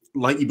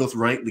 Like you both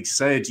rightly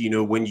said,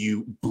 when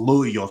you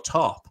blow your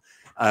top,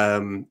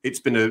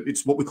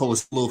 it's what we call a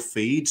slow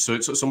fade. So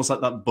it's almost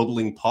like that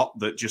bubbling pot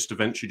that just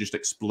eventually just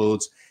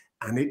explodes,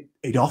 and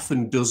it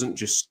often doesn't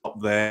just stop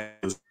there.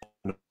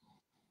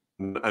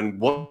 And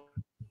one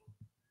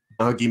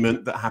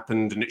argument that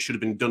happened, and it should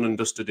have been done and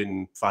dusted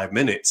in 5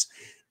 minutes,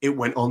 it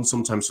went on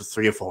sometimes for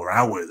 3 or 4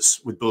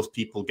 hours, with both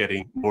people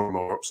getting more and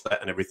more upset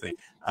and everything.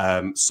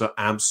 So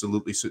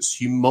absolutely. So it's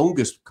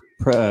humongous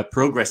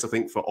progress, I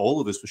think, for all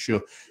of us, for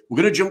sure.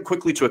 We're going to jump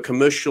quickly to a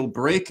commercial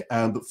break.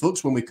 But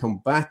folks, when we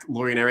come back,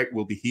 Loree and Eric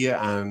will be here,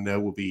 and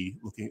we'll be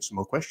looking at some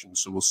more questions.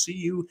 So we'll see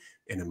you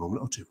in a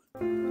moment or two.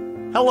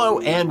 Hello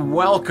and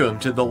welcome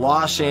to the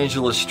Los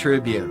Angeles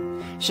Tribune.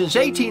 Since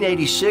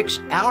 1886,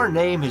 our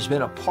name has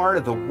been a part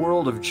of the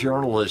world of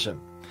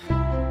journalism.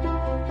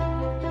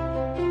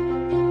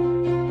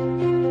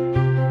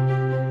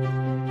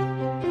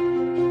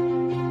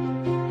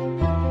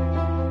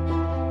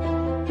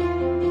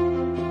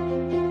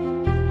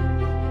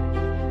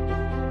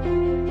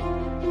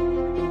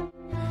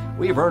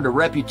 We have earned a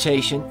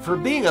reputation for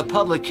being a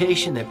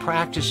publication that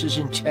practices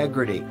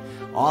integrity,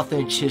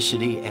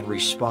 authenticity, and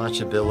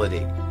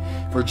responsibility.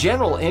 For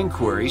general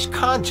inquiries,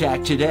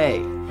 contact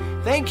today.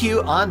 Thank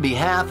you on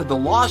behalf of the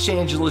Los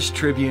Angeles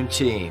Tribune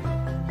team.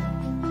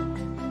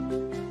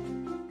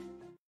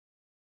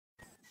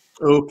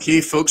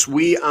 Okay, folks,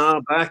 we are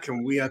back,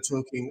 and we are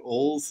talking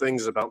all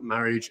things about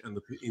marriage and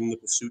in the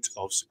pursuit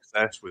of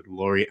success with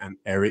Loree and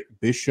Eric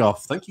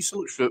Bischoff. Thank you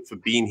so much for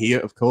being here,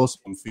 of course,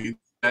 and for you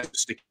guys to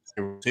stick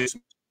around.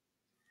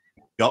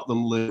 Got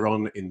them later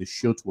on in the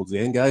show towards the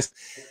end, guys.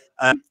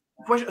 I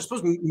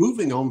suppose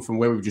moving on from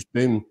where we've just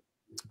been,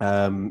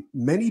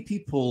 many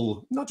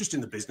people, not just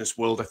in the business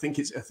world, I think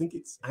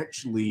it's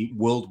actually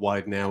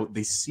worldwide now,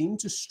 they seem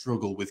to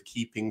struggle with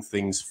keeping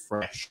things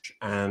fresh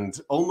and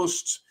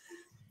almost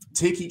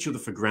take each other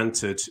for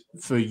granted.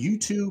 For you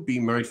two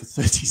being married for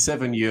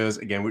 37 years,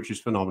 again, which is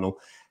phenomenal,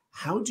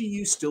 how do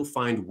you still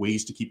find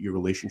ways to keep your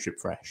relationship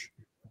fresh?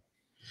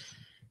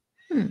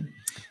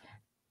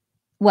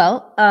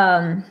 Well,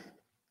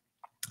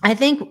 I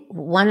think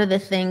one of the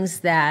things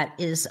that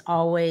is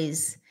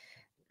always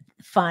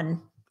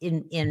fun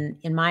in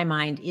my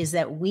mind is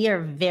that we are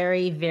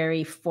very,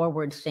 very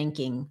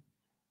forward-thinking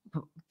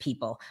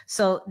people.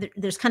 So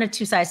there's kind of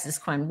two sides to this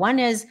coin. One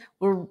is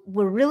we're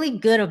really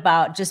good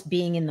about just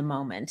being in the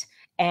moment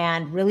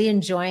and really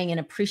enjoying and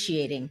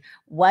appreciating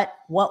what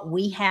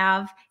we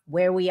have,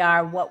 where we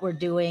are, what we're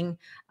doing,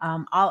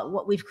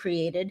 what we've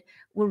created.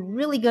 We're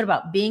really good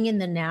about being in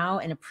the now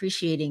and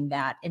appreciating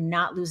that and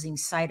not losing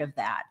sight of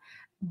that.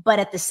 But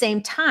at the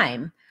same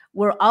time,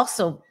 we're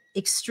also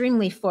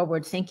extremely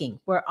forward thinking.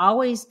 We're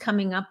always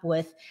coming up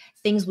with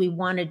things we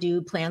want to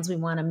do, plans we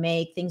want to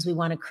make, things we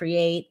want to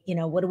create.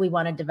 What do we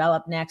want to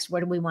develop next?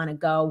 Where do we want to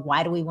go?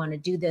 Why do we want to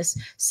do this?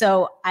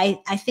 So I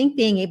think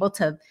being able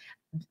to,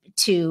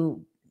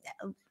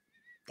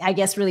 I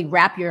guess, really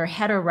wrap your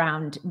head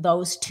around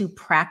those two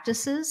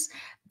practices,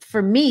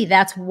 for me,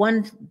 that's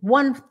one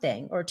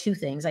thing or two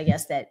things, I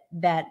guess,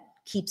 that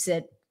keeps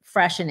it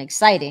fresh and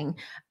exciting.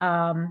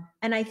 And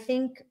I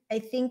think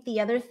the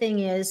other thing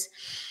is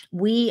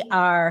we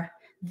are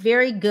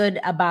very good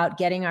about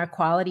getting our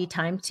quality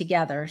time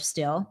together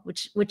still,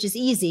 which is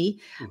easy,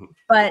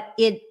 but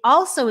it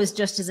also is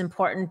just as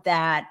important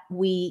that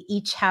we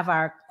each have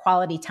our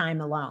quality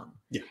time alone.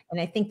 Yeah.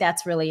 And I think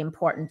that's really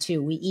important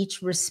too. We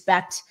each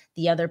respect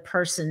the other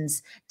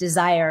person's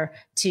desire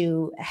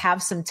to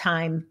have some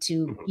time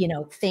to,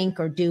 think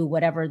or do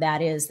whatever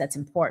that is that's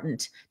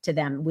important to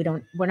them. We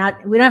don't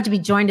have to be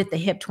joined at the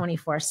hip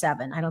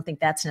 24/7. I don't think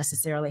that's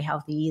necessarily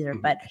healthy either.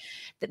 But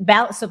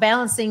so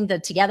balancing the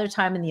together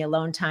time and the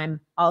alone time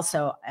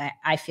also,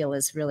 I feel,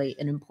 is really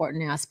an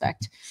important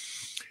aspect.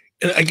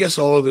 And I guess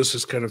all of this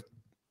is kind of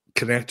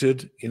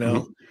connected,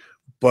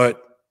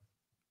 but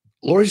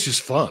Loree's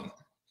just fun.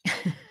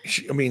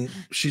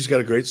 She's got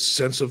a great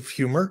sense of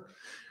humor.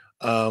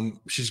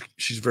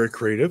 She's very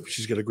creative.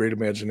 She's got a great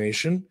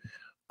imagination.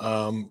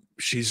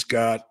 She's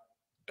got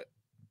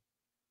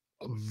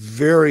a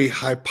very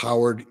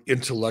high-powered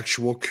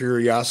intellectual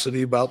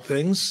curiosity about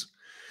things.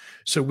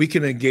 So we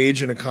can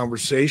engage in a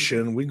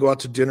conversation. We go out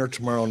to dinner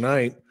tomorrow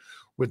night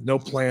with no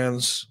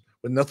plans,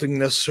 with nothing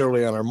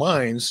necessarily on our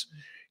minds.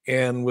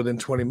 And within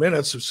 20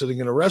 minutes of sitting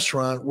in a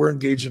restaurant, we're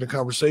engaged in a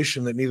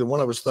conversation that neither one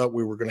of us thought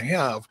we were going to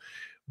have,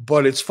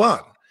 but it's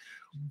fun.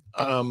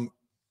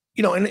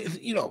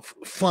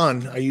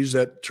 Fun, I use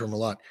that term a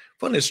lot.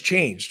 Fun has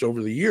changed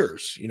over the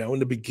years. In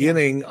the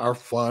beginning, our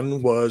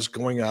fun was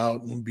going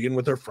out and being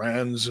with our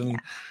friends and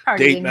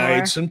date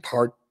nights and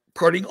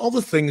partying, all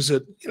the things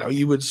that,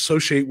 you would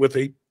associate with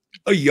a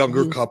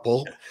younger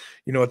couple,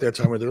 at that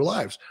time of their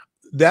lives.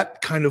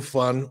 That kind of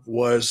fun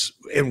was,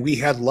 and we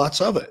had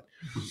lots of it.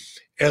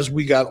 As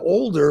we got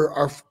older,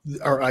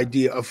 our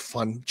idea of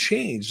fun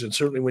changed. And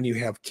certainly when you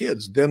have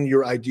kids, then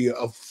your idea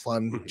of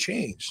fun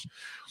changed.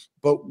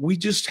 But we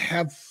just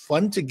have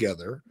fun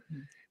together,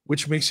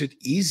 which makes it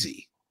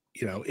easy,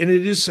 and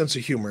it is sense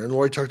of humor. And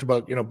Loree talked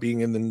about, being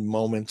in the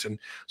moment, and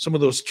some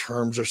of those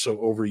terms are so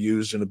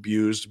overused and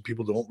abused, and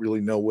people don't really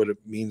know what it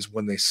means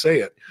when they say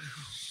it.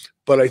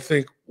 But I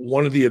think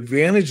one of the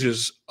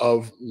advantages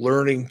of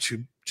learning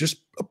to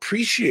just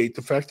appreciate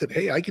the fact that,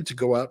 hey, I get to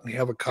go out and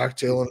have a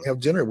cocktail and have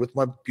dinner with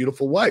my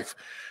beautiful wife.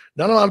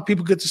 Not a lot of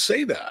people get to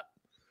say that.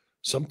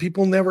 Some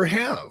people never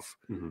have.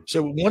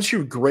 So once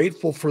you're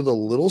grateful for the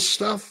little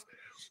stuff,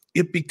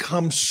 it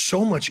becomes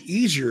so much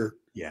easier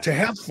to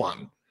have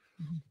fun,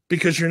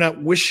 because you're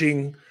not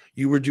wishing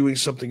you were doing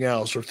something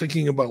else, or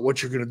thinking about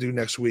what you're going to do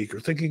next week, or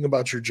thinking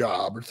about your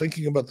job, or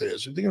thinking about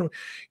this.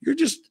 You're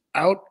just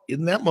out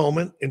in that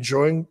moment,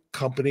 enjoying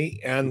company,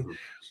 and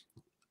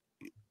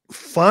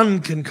fun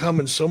can come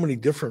in so many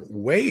different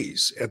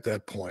ways at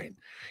that point.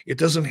 It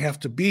doesn't have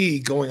to be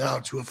going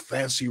out to a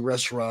fancy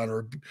restaurant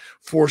or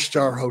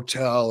 4-star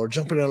hotel, or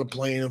jumping on a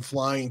plane and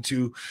flying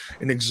to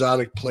an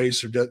exotic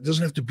place. It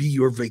doesn't have to be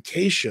your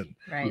vacation.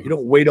 Right. You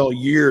don't wait all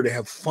year to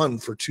have fun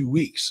for 2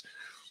 weeks.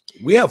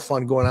 We have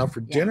fun going out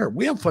for dinner.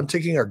 We have fun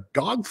taking our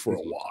dog for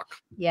a walk.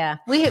 Yeah.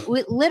 We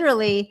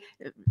literally,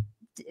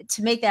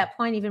 to make that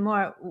point even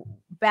more,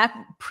 back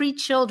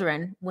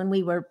pre-children, when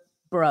we were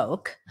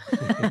broke,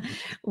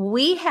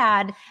 we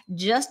had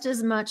just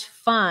as much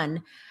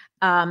fun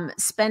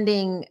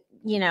spending,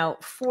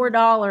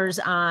 $4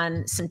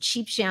 on some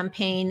cheap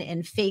champagne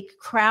and fake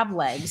crab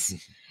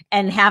legs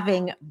and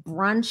having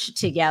brunch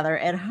together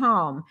at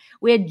home.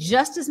 We had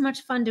just as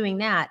much fun doing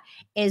that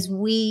as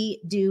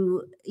we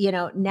do,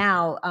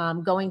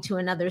 now going to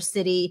another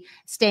city,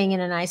 staying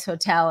in a nice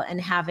hotel, and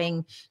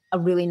having a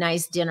really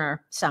nice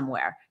dinner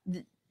somewhere.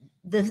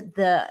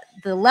 The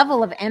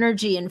level of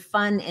energy and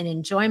fun and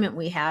enjoyment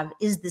we have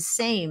is the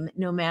same,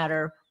 no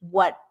matter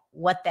what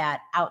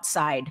that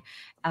outside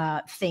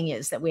thing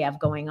is that we have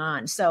going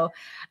on. So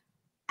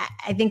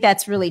I think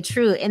that's really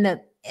true. And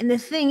the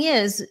thing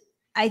is,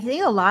 I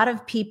think a lot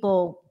of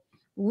people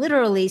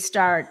literally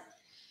start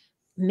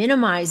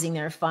minimizing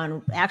their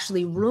fun,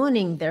 actually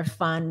ruining their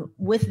fun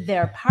with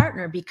their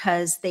partner,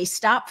 because they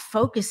stop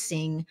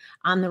focusing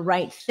on the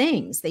right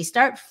things. They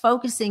start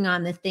focusing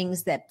on the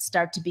things that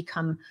start to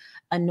become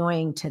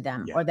annoying to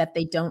them, or that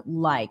they don't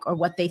like, or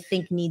what they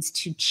think needs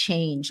to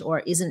change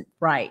or isn't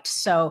right.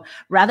 So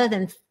rather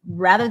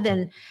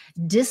than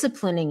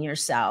disciplining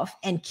yourself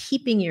and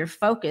keeping your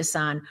focus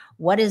on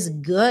what is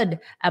good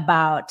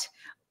about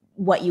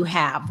what you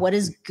have, what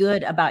is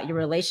good about your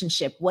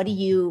relationship, what are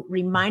you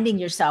reminding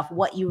yourself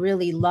what you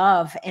really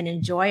love and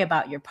enjoy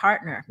about your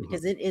partner,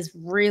 because it is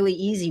really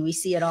easy. We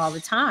see it all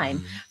the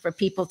time for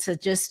people to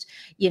just,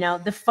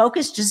 the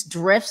focus just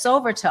drifts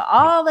over to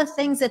all the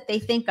things that they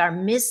think are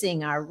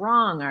missing, are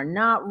wrong, are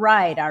not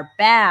right, are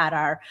bad,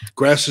 are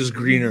grass is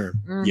greener.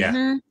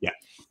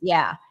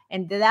 Yeah.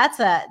 And that's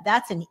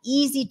an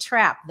easy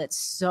trap that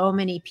so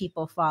many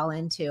people fall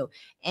into.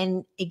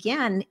 And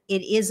again,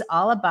 it is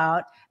all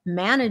about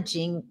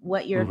managing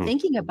what you're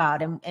thinking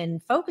about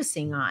and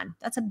focusing on.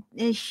 That's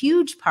a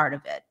huge part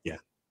of it. Yeah.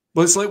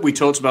 Well, it's like we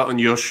talked about on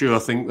your show, I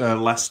think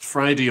last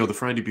Friday or the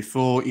Friday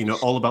before,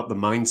 all about the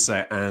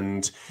mindset.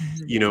 And,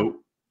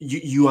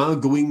 you are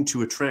going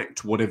to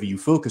attract whatever you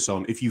focus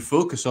on. If you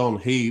focus on,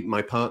 hey,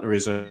 my partner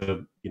is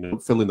a,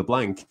 fill in the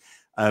blank,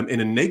 in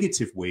a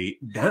negative way,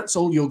 that's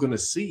all you're going to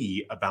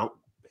see about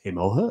him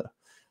or her.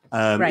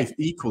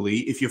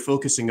 If you're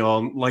focusing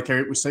on, like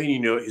Eric was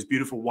saying, his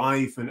beautiful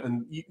wife,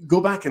 and you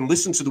go back and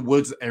listen to the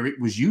words that Eric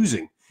was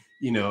using.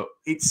 you know,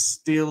 it's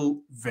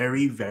still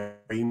very, very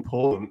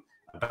important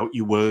about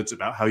your words,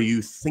 about how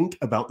you think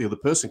about the other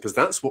person, because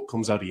that's what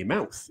comes out of your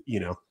mouth, you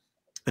know.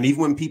 And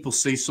even when people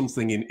say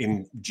something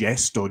in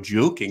jest or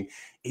joking,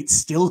 it's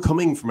still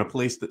coming from a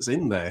place that's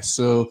in there.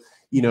 So,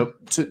 you know,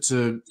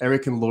 to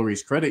Eric and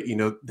Loree's credit, you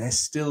know, they're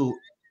still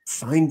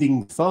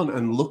finding fun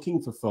and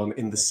looking for fun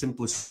in the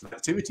simplest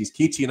activities.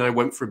 Katie and I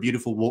went for a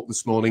beautiful walk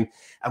this morning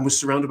and was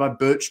surrounded by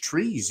birch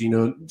trees, you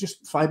know,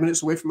 just 5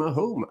 minutes away from our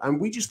home. And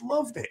we just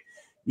loved it.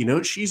 You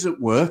know, she's at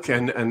work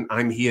and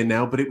I'm here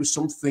now, but it was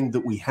something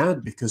that we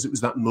had because it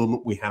was that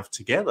moment we have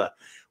together.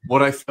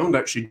 What I found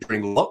actually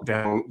during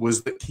lockdown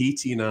was that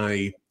Katie and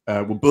I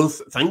were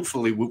both,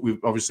 thankfully, we're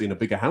obviously in a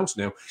bigger house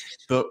now,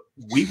 but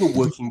we were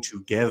working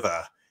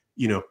together,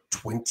 you know,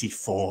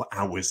 24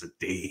 hours a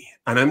day.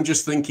 And I'm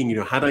just thinking, you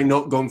know, had I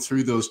not gone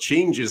through those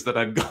changes that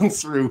I'd gone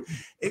through,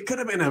 it could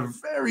have been a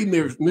very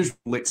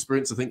miserable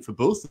experience, I think, for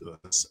both of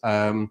us.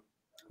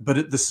 But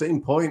at the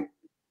same point,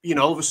 you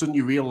know, all of a sudden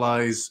you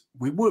realize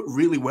we work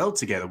really well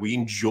together. We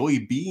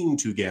enjoy being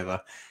together,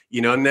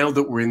 you know, and now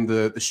that we're in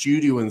the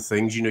studio and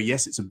things, you know,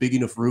 yes, it's a big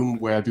enough room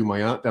where I do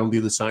my art down the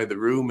other side of the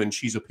room and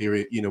she's up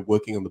here, you know,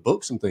 working on the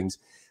books and things.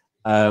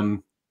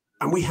 And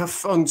we have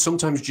fun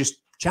sometimes just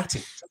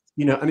chatting,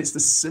 you know, and it's the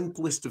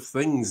simplest of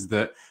things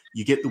that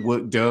you get the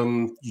work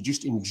done. You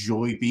just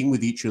enjoy being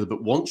with each other.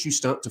 But once you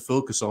start to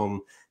focus on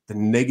the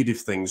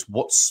negative things,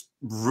 what's,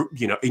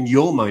 you know, in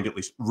your mind, at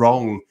least,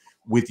 wrong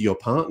with your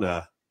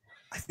partner,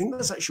 I think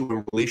that's actually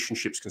when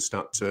relationships can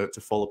start to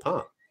fall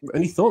apart.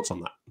 Any thoughts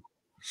on that?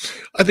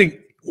 I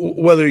think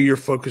whether you're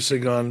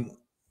focusing on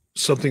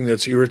something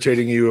that's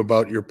irritating you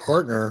about your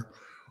partner,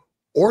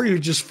 or you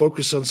just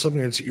focus on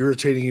something that's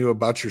irritating you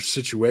about your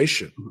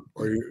situation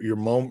or your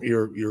moment,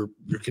 your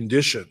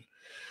condition,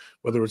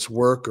 whether it's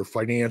work or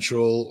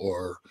financial,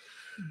 or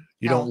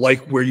you don't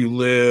like where you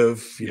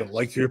live, you don't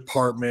like your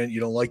apartment,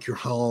 you don't like your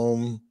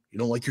home, you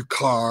don't like your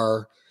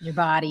car, your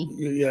body.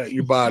 Yeah,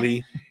 your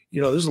body.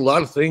 You know, there's a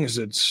lot of things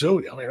that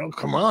I mean, oh,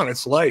 come on,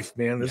 it's life,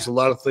 man. There's a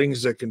lot of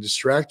things that can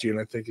distract you.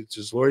 And I think it's,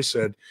 as Loree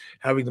said,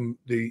 having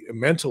the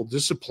mental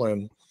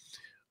discipline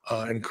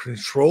and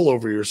control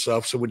over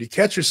yourself. So when you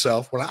catch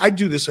yourself, when I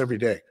do this every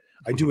day,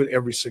 I do it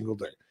every single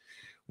day.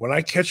 When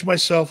I catch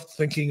myself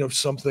thinking of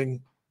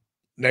something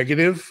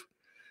negative,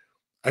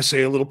 I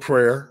say a little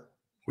prayer,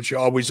 which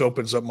always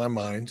opens up my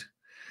mind.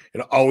 It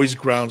always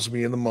grounds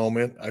me in the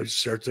moment. I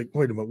start thinking,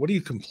 wait a minute, what are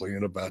you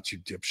complaining about, you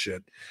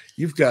dipshit?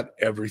 You've got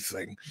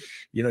everything.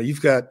 You know,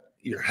 you've got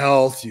your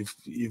health,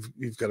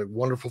 you've got a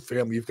wonderful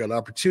family, you've got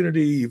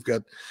opportunity, you've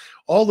got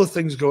all the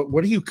things going.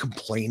 What are you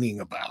complaining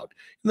about?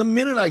 And the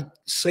minute I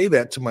say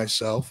that to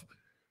myself,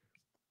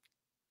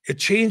 it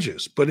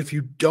changes. But if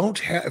you don't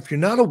have, if you're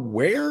not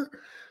aware,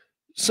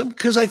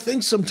 because I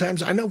think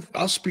sometimes, I know,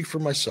 I'll speak for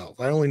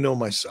myself. I only know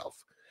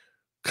myself,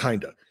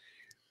 kind of.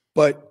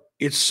 But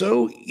it's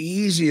so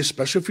easy,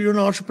 especially if you're an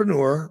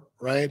entrepreneur,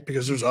 right?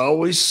 Because there's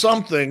always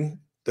something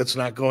that's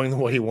not going the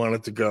way you want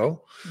it to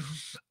go.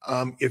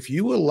 If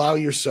you allow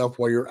yourself,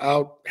 while you're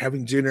out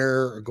having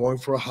dinner or going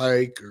for a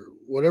hike or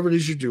whatever it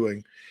is you're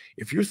doing,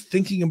 if you're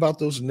thinking about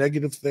those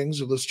negative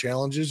things or those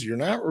challenges, you're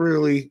not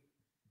really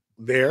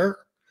there.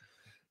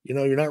 You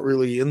know, you're not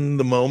really in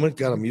the moment.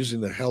 God, I'm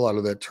using the hell out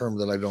of that term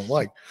that I don't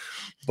like,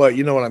 but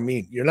you know what I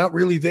mean? You're not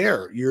really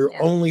there. You're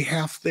only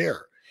half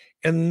there.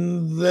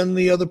 And then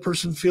the other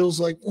person feels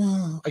like,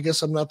 I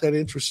guess I'm not that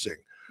interesting,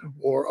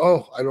 or,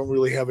 oh, I don't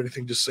really have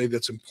anything to say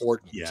that's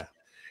important. Yeah.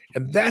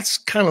 And that's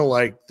kind of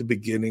like the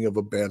beginning of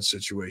a bad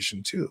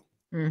situation too.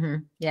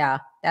 Yeah,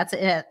 that's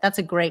it. That's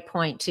a great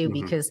point too,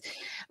 because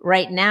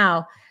right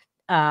now,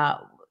 I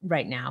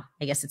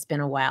guess it's been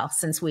a while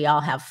since we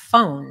all have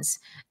phones,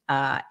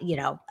 you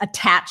know,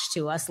 attached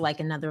to us like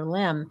another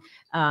limb.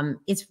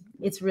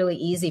 It's really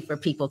easy for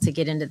people to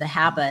get into the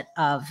habit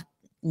of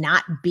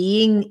not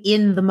being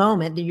in the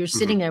moment. You're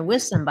sitting there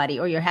with somebody,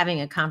 or you're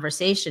having a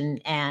conversation,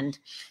 and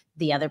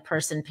the other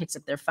person picks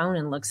up their phone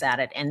and looks at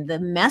it. And the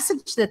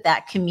message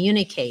that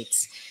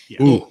communicates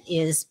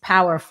is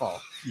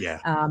powerful. Yeah.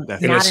 And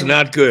it's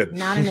not good.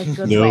 Not in a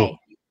good way.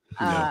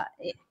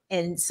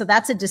 And so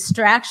that's a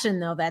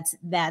distraction, though,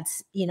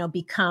 that's, you know,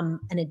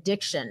 become an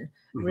addiction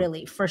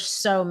really for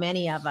so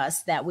many of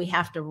us, that we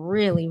have to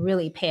really,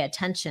 really pay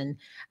attention,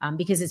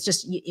 because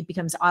it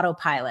becomes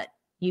autopilot.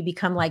 You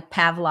become like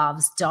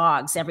Pavlov's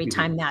dogs. Every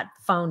time that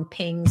phone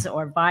pings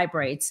or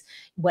vibrates,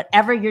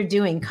 whatever you're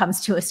doing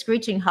comes to a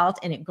screeching halt,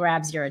 and it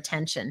grabs your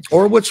attention.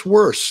 Or what's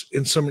worse,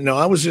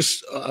 I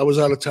was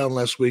out of town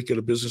last week at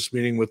a business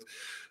meeting with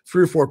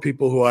 3 or 4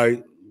 people who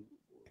I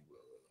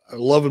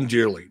love them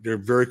dearly. They're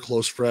very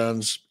close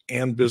friends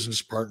and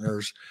business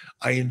partners.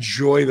 I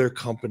enjoy their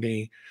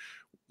company.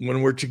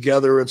 When we're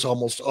together, it's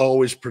almost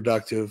always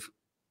productive,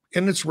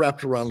 and it's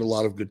wrapped around a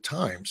lot of good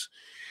times.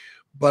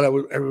 But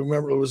I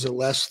remember it was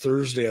last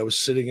Thursday. I was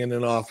sitting in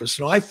an office.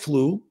 I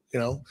flew, you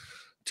know,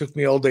 took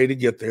me all day to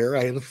get there.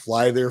 I had to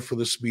fly there for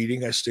this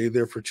meeting. I stayed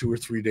there for 2 or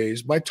 3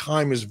 days. My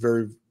time is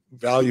very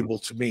valuable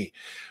to me,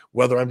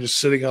 whether I'm just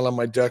sitting out on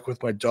my deck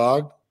with my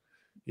dog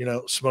you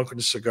know, smoking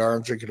a cigar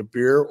and drinking a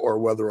beer, or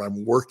whether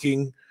I'm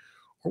working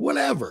or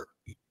whatever.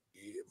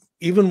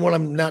 Even when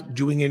I'm not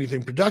doing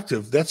anything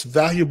productive, that's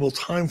valuable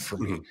time for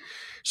me. Mm-hmm.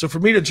 So for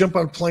me to jump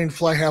on a plane,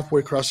 fly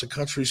halfway across the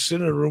country,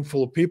 sit in a room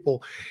full of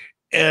people,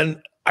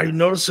 and I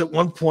noticed at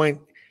one point,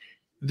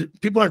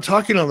 people aren't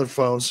talking on their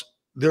phones.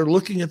 They're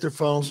looking at their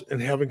phones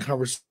and having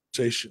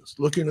conversations,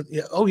 looking at,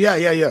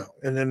 yeah.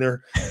 And then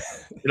they're,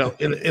 you know,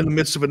 in the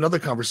midst of another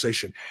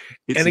conversation.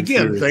 And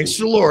again, thanks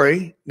to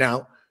Loree,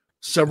 now,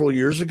 several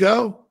years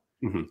ago,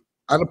 mm-hmm.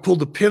 I'd have pulled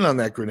the pin on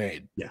that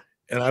grenade. Yeah.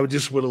 And I would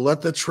have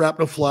let that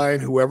shrapnel fly,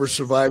 and whoever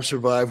survived,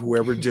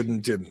 whoever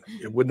didn't.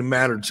 It wouldn't have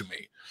mattered to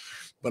me.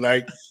 But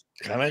I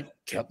kind of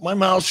kept my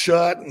mouth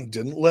shut and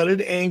didn't let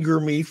it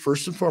anger me.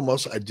 First and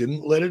foremost, I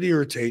didn't let it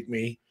irritate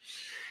me.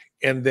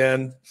 And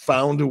then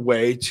found a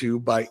way to,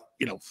 by,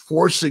 you know,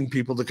 forcing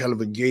people to kind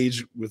of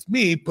engage with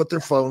me, put their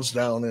phones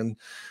down, and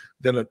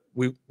then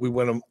we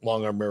went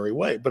along our merry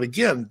way. But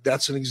again,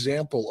 that's an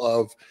example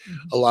of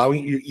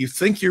allowing you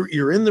think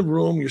you're in the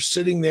room, you're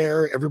sitting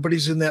there,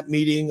 everybody's in that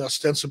meeting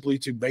ostensibly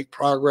to make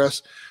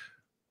progress,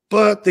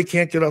 but they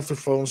can't get off their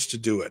phones to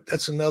do it.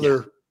 That's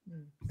another,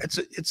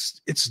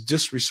 it's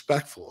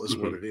disrespectful is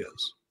what it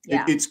is.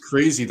 Yeah. It's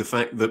crazy, the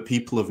fact that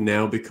people have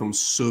now become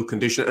so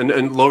conditioned.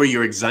 And Loree,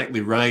 you're exactly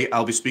right.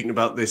 I'll be speaking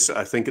about this,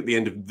 I think, at the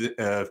end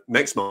of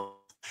next month.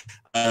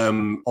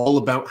 All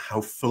about how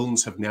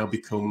phones have now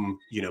become,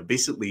 you know,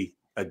 basically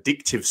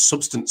addictive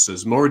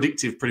substances, more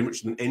addictive pretty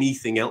much than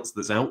anything else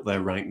that's out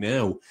there right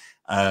now.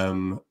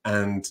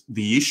 And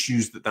the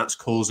issues that that's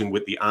causing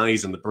with the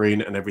eyes and the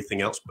brain and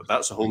everything else. But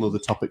that's a whole nother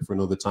topic for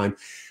another time.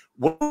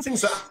 One of the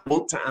things that I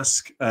want to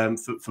ask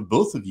for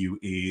both of you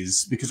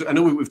is, because I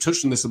know we've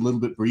touched on this a little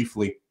bit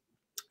briefly,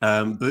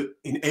 but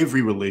in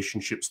every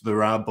relationship,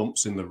 there are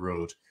bumps in the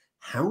road.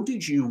 How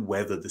did you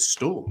weather the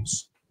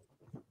storms?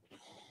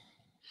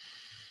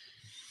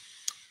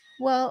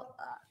 Well,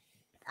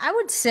 I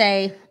would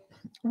say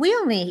we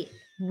only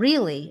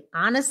really,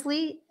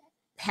 honestly,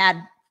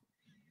 had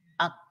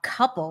a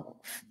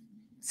couple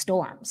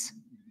storms,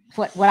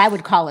 what I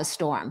would call a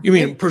storm. You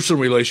mean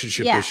personal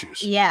relationship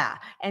issues? Yeah.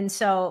 And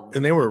so,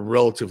 and they were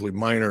relatively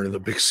minor in the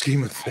big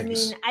scheme of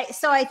things. I mean,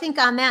 so I think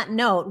on that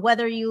note,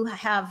 whether you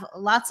have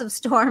lots of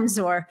storms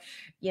or,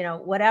 you know,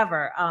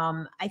 whatever,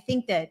 I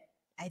think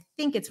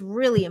it's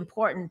really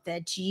important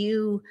that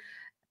you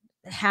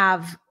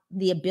have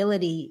the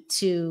ability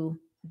to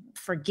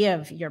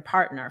forgive your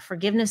partner.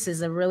 Forgiveness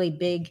is a really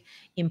big,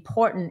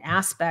 important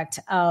aspect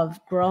of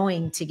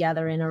growing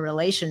together in a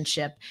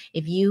relationship.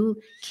 If you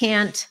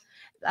can't,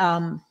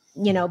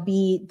 you know,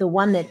 be the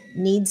one that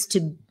needs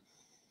to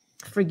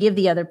forgive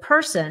the other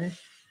person,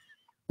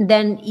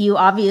 then you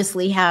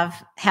obviously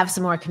have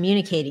some more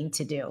communicating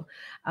to do.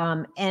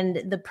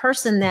 And the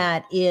person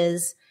that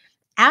is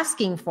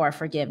asking for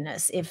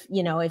forgiveness,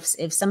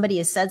 if somebody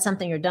has said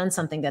something or done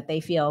something that they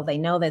feel they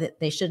know that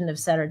they shouldn't have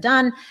said or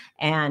done,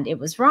 and it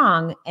was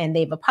wrong, and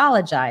they've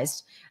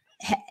apologized,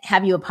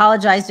 have you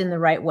apologized in the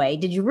right way?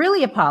 Did you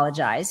really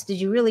apologize? Are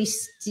you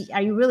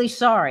really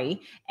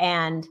sorry?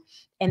 And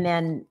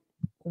then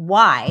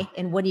why,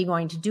 and what are you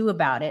going to do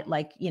about it?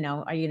 Like, you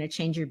know, are you going to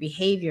change your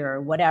behavior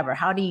or whatever?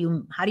 How do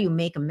you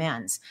make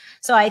amends?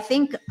 So I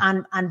think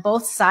on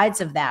both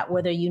sides of that,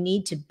 whether you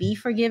need to be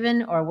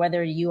forgiven or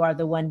whether you are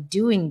the one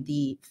doing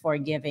the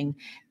forgiving,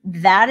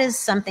 that is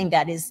something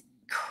that is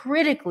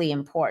critically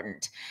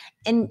important.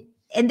 And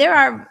there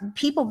are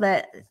people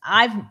that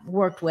I've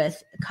worked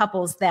with,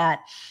 couples that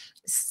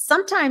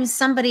sometimes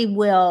somebody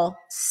will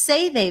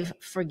say they've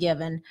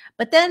forgiven,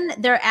 but then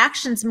their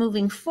actions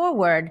moving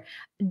forward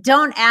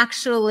don't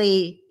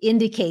actually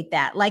indicate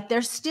that. Like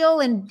they're still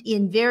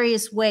in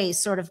various ways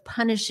sort of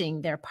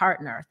punishing their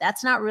partner.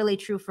 That's not really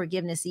true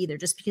forgiveness either,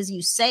 just because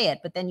you say it,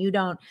 but then you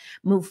don't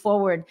move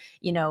forward,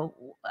 you know,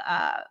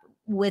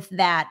 with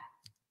that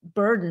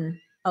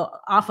burden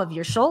off of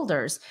your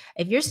shoulders.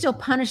 If you're still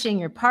punishing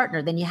your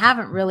partner, then you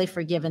haven't really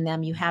forgiven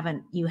them. You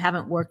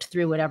haven't worked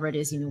through whatever it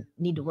is you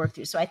need to work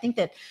through. So I think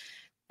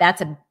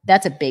that's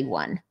a big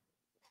one.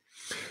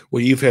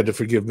 Well, you've had to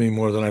forgive me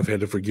more than I've had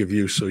to forgive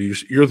you. So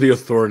you're the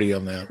authority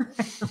on that.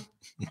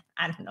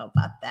 I don't know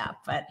about that,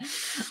 but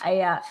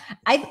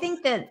I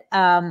think that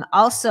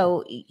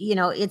also, you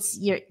know,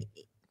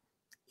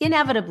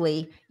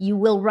 inevitably you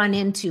will run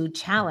into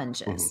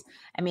challenges. Mm-hmm.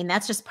 I mean,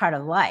 that's just part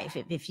of life.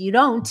 If you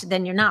don't,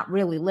 then you're not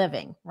really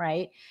living,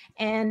 right?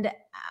 And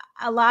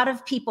a lot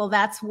of people,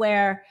 that's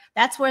where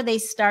they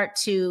start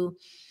to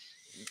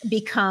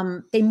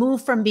they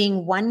move from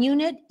being one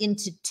unit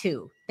into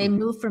two. They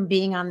move from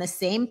being on the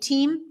same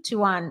team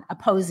to on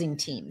opposing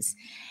teams.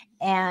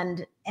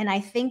 And I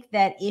think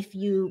that if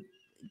you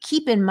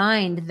keep in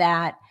mind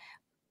that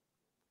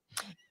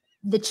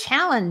the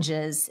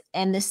challenges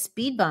and the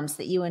speed bumps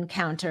that you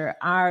encounter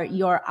are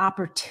your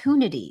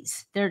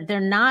opportunities. They're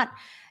not,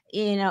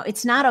 you know,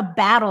 it's not a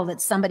battle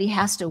that somebody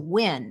has to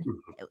win,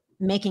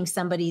 making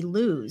somebody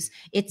lose.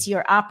 It's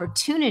your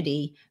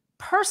opportunity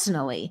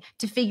personally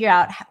to figure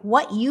out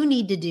what you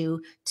need to do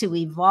to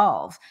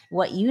evolve,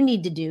 what you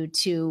need to do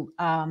to,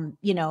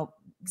 you know,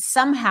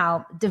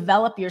 somehow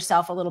develop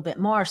yourself a little bit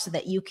more so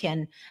that you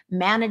can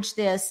manage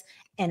this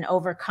and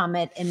overcome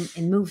it and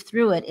move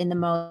through it in the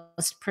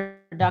most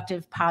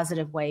productive,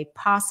 positive way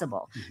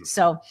possible.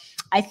 So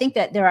I think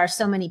that there are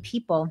so many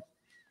people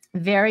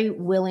very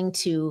willing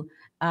to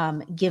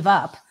give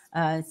up.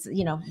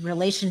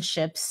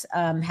 Relationships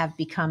have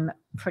become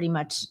pretty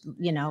much,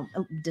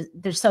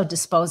 they're so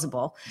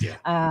disposable.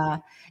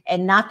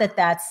 And not that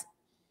that's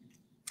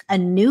a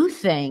new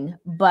thing,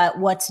 but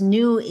what's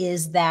new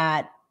is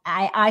that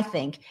I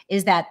think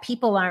is that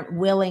people aren't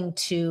willing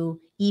to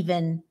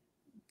even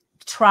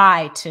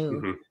try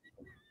to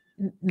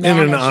in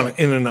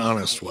an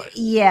honest way.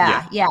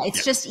 Yeah.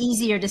 It's just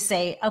easier to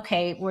say,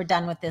 okay, we're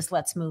done with this,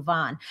 let's move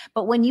on.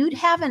 But when you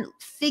haven't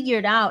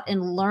figured out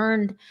and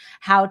learned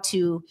how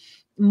to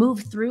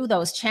move through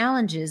those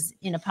challenges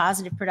in a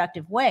positive,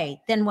 productive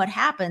way, then what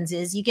happens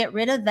is you get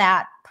rid of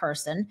that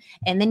person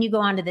and then you go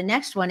on to the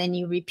next one and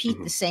you repeat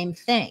the same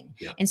thing.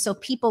 And so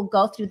people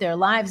go through their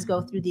lives,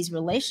 go through these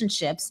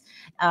relationships,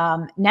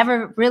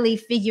 never really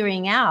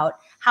figuring out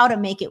how to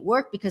make it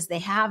work because they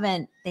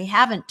haven't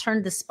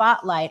turned the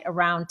spotlight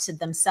around to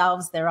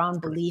themselves, their own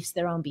beliefs,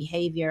 their own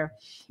behavior,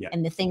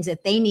 and the things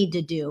that they need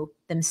to do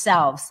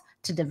themselves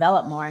to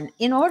develop more and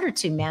in order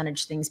to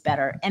manage things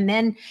better. And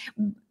then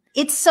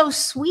it's so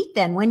sweet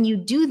then when you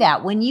do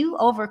that, when you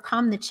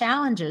overcome the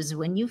challenges,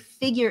 when you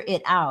figure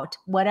it out,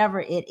 whatever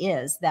it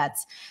is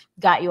that's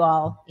got you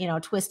all,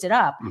 twisted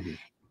up.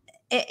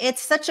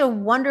 It's such a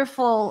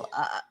wonderful,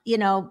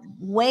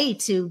 way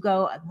to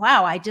go,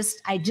 wow, I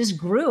just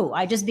grew.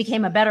 I just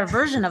became a better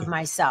version of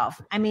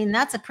myself. I mean,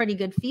 that's a pretty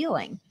good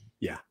feeling.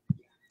 Yeah,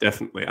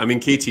 definitely. I mean,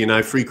 Katie and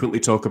I frequently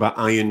talk about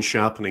iron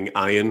sharpening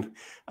iron,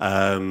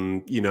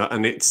 and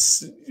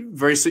it's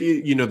very,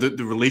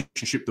 the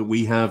relationship that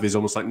we have is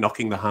almost like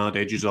knocking the hard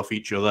edges off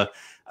each other,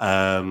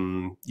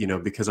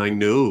 because I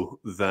know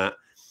that,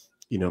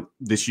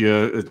 this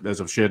year, as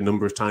I've shared a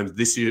number of times,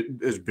 this year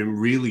has been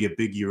really a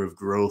big year of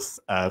growth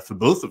for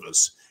both of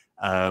us,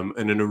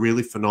 and in a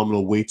really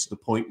phenomenal way, to the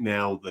point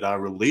now that our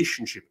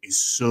relationship is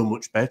so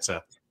much better.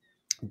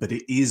 But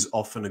it is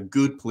often a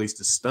good place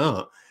to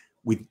start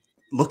with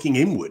looking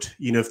inward.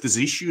 If there's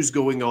issues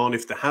going on,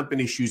 if there have been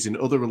issues in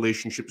other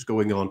relationships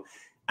going on,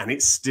 and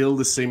it's still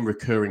the same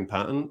recurring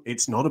pattern,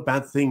 it's not a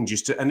bad thing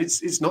and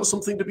it's not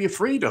something to be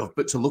afraid of,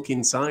 but to look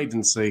inside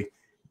and say,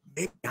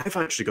 maybe I've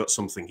actually got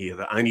something here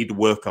that I need to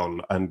work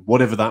on, and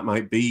whatever that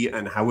might be,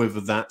 and however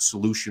that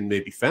solution may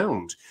be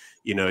found,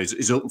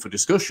 is open for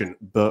discussion.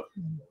 But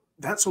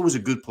that's always a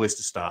good place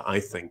to start, I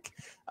think.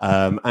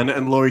 And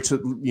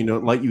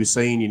Loree, like you were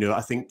saying,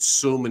 I think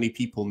so many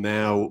people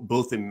now,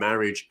 both in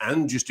marriage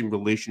and just in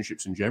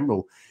relationships in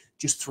general,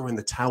 just throwing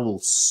the towel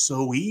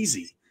so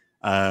easy.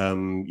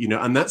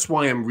 And that's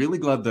why I'm really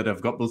glad that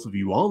I've got both of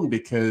you on,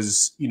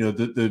 because,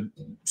 the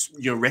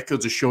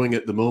records are showing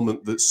at the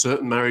moment that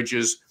certain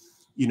marriages,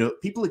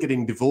 people are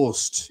getting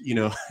divorced,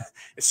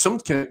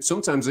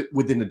 sometimes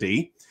within a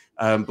day,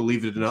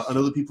 believe it or not, and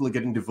other people are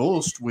getting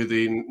divorced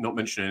within, not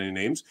mentioning any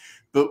names,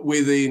 but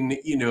within,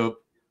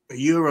 a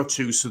year or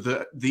two. So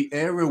that the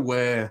era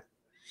where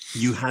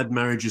you had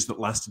marriages that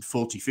lasted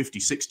 40,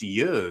 50, 60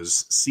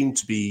 years seemed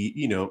to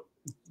be,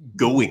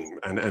 going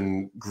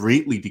and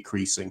greatly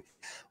decreasing.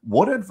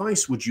 What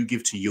advice would you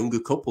give to younger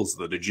couples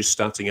that are just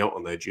starting out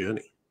on their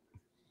journey?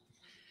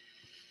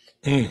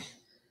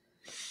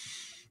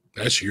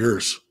 That's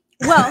yours.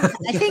 Well,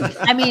 I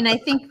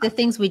think the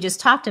things we just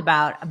talked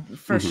about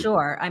for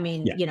sure. I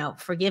mean,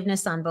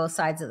 forgiveness on both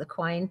sides of the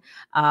coin,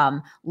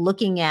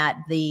 looking at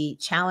the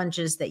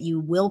challenges that you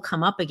will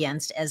come up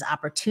against as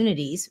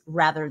opportunities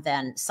rather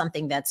than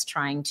something that's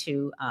trying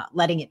to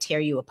letting it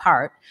tear you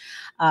apart.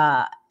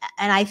 And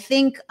I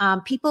think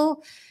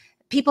people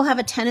have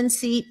a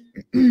tendency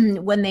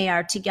when they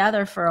are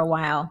together for a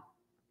while,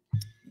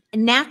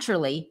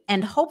 naturally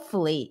and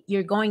hopefully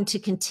you're going to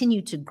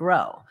continue to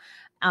grow.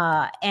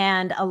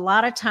 And a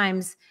lot of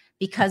times,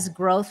 because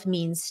growth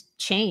means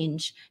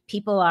change,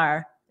 people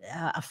are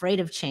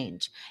afraid of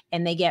change,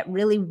 and they get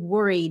really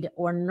worried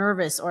or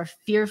nervous or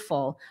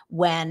fearful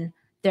when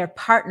their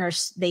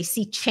partners, they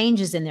see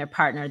changes in their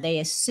partner. They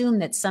assume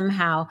that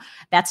somehow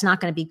that's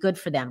not going to be good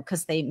for them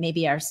because they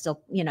maybe are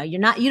still, you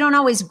don't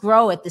always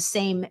grow at the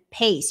same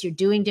pace. You're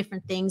doing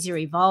different things, you're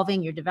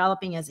evolving, you're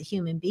developing as a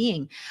human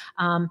being.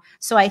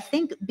 So I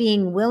think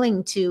being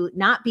willing to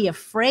not be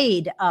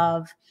afraid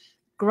of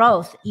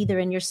growth, either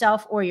in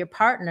yourself or your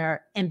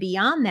partner, and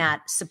beyond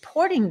that,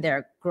 supporting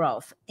their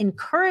growth,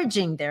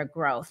 encouraging their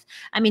growth.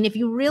 I mean, if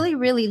you really,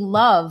 really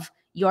love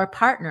your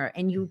partner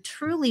and you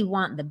truly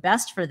want the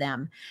best for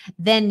them,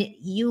 then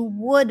you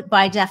would,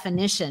 by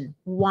definition,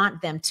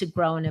 want them to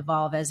grow and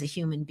evolve as a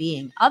human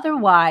being.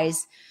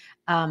 Otherwise,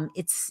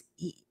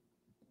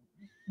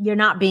 you're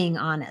not being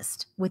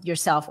honest with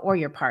yourself or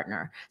your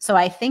partner. So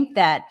I think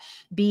that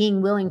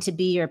being willing to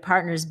be your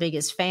partner's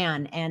biggest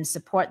fan and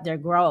support their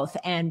growth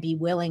and be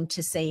willing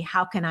to say,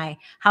 how can I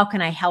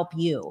help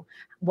you?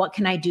 What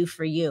can I do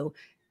for you?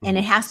 And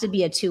it has to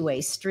be a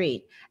two-way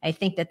street. I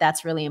think that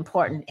that's really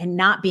important, and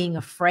not being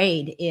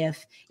afraid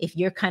if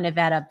you're kind of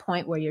at a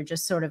point where you're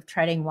just sort of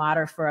treading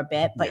water for a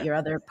bit, but your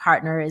other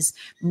partner is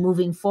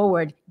moving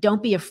forward.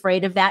 Don't be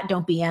afraid of that.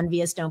 Don't be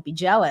envious. Don't be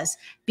jealous.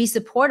 Be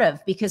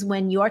supportive, because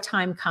when your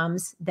time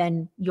comes,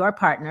 then your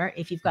partner,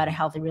 if you've got a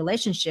healthy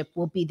relationship,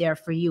 will be there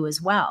for you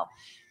as well.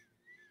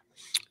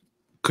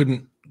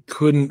 Couldn't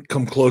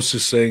come close to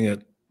saying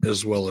it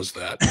as well as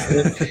that.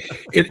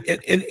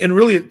 And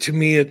really, to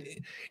me,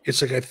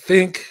 it's like, I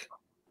think,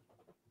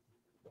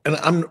 and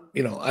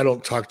I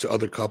don't talk to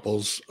other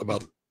couples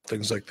about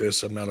things like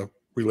this. I'm not a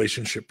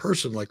relationship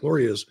person like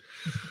Loree is,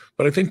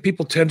 but I think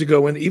people tend to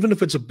go in, even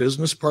if it's a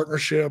business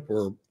partnership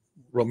or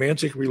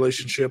romantic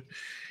relationship,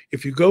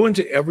 if you go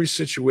into every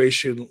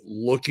situation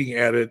looking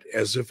at it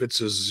as if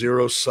it's a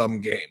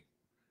zero-sum game,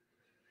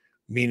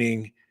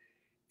 meaning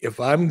if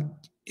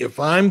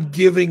I'm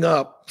giving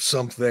up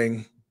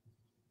something,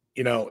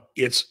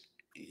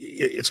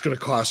 it's going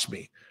to cost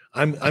me.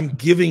 I'm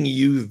giving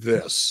you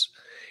this,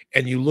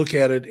 and you look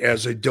at it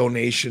as a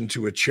donation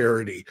to a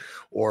charity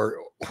or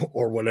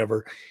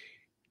whatever,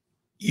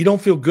 you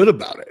don't feel good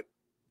about it.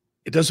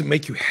 It doesn't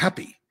make you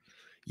happy.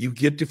 You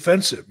get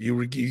defensive.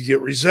 You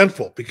get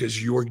resentful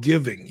because you're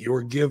giving.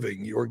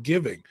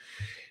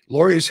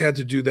 Loree's had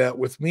to do that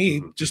with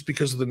me just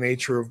because of the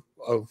nature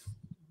of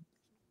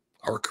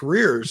our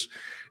careers.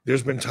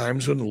 There's been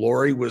times when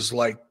Loree was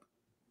like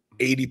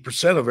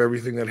 80% of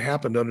everything that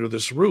happened under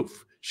this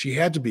roof. She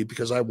had to be,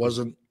 because I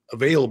wasn't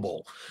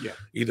available,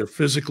 either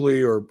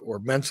physically or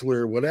mentally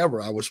or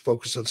whatever. I was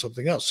focused on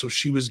something else. So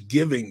she was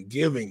giving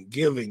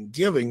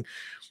to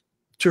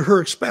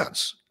her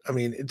expense. I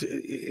mean,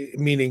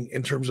 meaning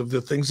in terms of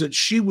the things that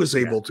she was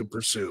able to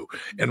pursue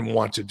and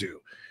want to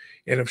do.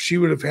 And if she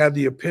would have had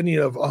the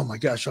opinion of, oh my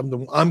gosh,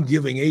 I'm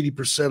giving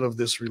 80% of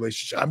this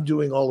relationship, I'm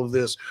doing all of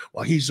this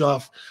while he's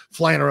off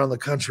flying around the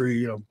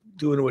country,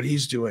 doing what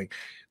he's doing,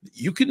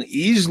 you can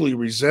easily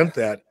resent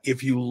that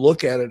if you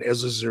look at it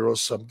as a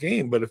zero-sum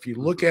game. But if you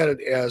look at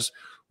it as,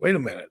 wait a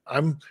minute,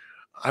 I'm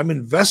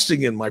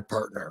investing in my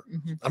partner.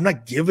 I'm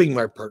not giving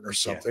my partner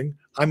something.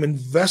 I'm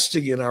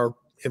investing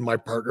in my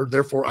partner.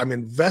 Therefore, I'm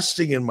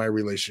investing in my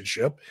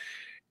relationship.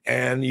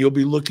 And you'll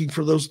be looking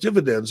for those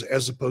dividends,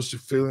 as opposed to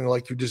feeling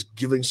like you're just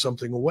giving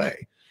something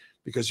away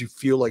because you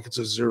feel like it's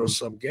a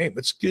zero-sum game.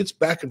 It's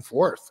back and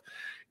forth.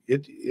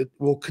 It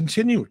will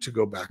continue to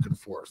go back and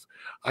forth.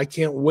 I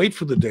can't wait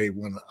for the day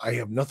when I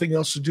have nothing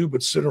else to do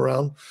but sit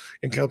around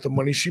and count the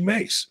money she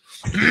makes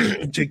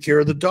and take care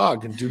of the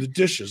dog and do the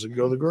dishes and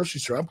go to the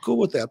grocery store. I'm cool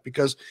with that,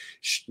 because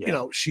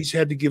she's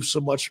had to give so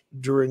much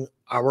during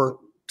our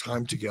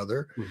time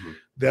together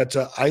that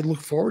I look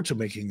forward to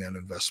making that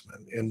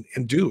investment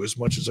and do as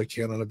much as I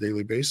can on a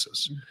daily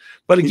basis.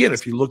 But again,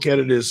 if you look at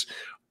it as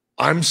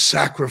I'm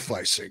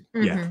sacrificing,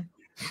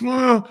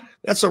 well,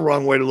 that's a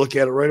wrong way to look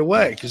at it right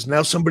away, because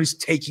now somebody's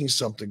taking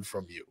something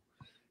from you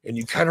and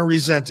you kind of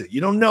resent it.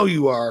 You don't know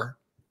you are,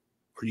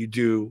 or you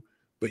do,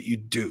 but you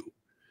do.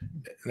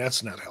 And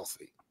that's not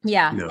healthy.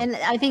 Yeah. No. And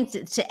I think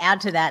to add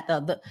to that,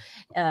 though,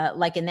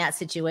 like in that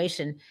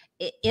situation,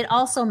 it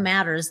also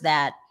matters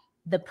that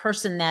the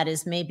person that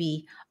is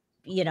maybe,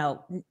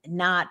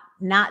 not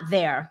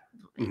there,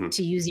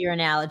 to use your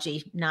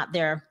analogy, not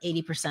there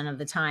 80% of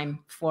the time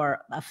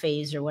for a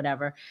phase or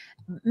whatever,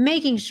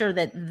 making sure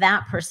that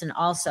that person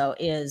also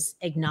is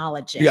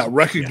acknowledging. Yeah,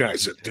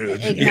 recognize it,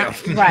 dude.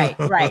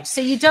 Right.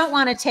 So you don't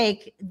want to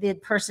take the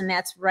person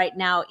that's right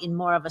now in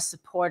more of a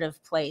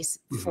supportive place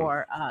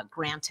for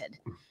granted.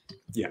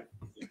 Yeah.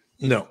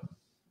 No.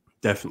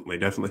 Definitely.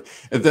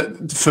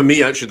 For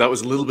me, actually, that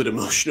was a little bit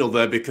emotional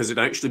there, because it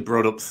actually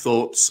brought up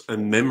thoughts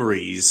and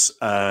memories,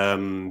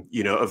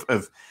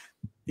 of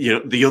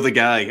the other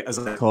guy, as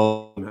I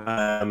call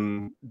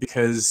him,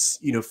 because,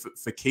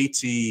 for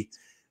Katie,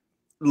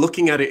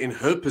 looking at it in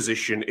her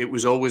position, it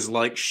was always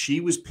like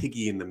she was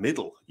piggy in the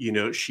middle.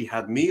 She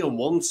had me on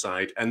one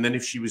side, and then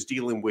if she was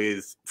dealing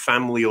with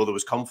family or there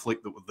was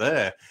conflict that were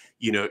there,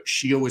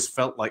 she always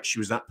felt like she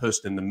was that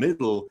person in the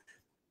middle,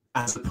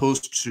 as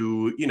opposed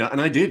to,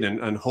 and I did,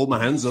 and hold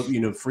my hands up,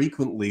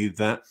 frequently,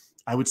 that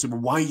I would say,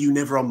 well, why are you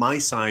never on my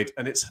side?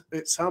 And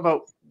it's how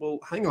about, well,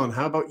 hang on,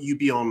 how about you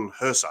be on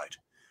her side?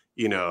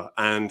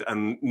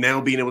 And now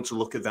being able to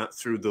look at that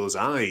through those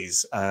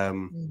eyes,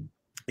 that's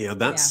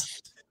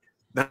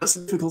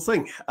a difficult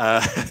thing,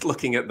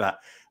 looking at that,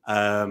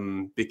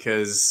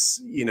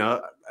 because,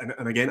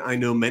 and again, I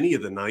know many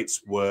of the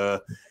nights were,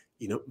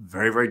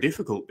 very, very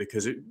difficult,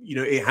 because it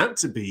had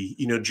to be,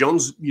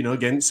 John's,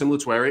 again, similar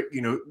to Eric,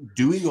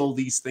 doing all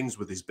these things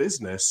with his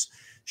business.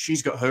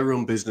 She's got her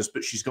own business,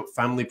 but she's got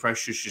family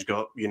pressures. She's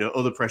got,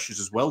 other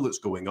pressures as well that's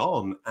going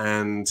on.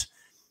 And,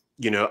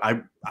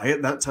 I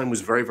at that time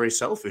was very, very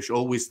selfish,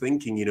 always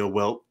thinking,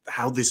 well,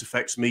 how this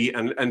affects me.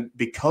 And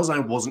because I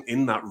wasn't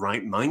in that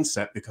right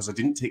mindset, because I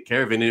didn't take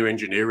care of inner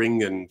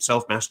engineering and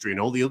self-mastery and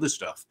all the other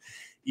stuff,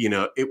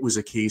 it was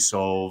a case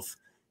of,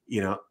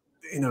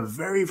 in a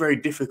very, very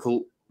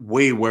difficult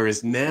way.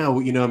 Whereas now,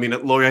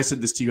 Loree, I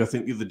said this to you, I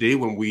think the other day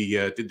when we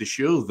did the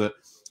show, that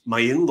my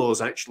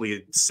in-laws actually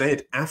had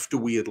said after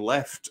we had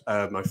left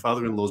my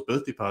father-in-law's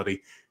birthday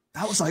party,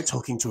 that was like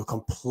talking to a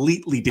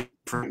completely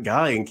different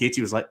guy. And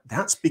Katie was like,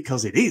 that's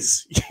because it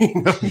is,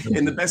 you know,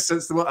 in the best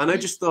sense of the word. And I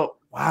just thought,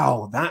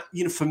 wow, that,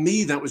 you know, for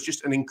me, that was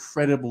just an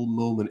incredible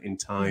moment in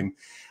time.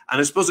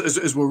 And I suppose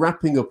as we're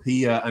wrapping up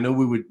here, I know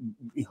we would,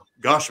 you know,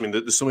 gosh, I mean,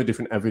 there's so many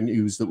different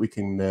avenues that we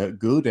can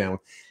go down.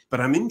 But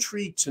I'm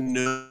intrigued to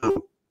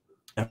know,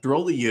 after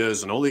all the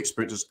years and all the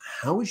experiences,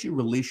 how has your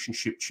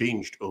relationship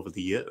changed over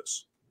the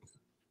years?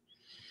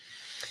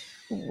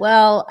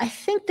 Well, I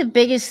think the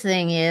biggest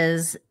thing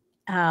is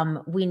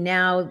we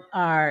now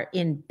are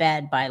in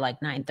bed by like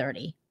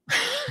 9:30.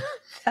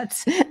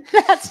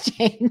 That's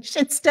changed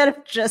instead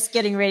of just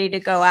getting ready to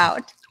go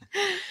out.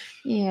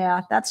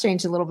 Yeah, that's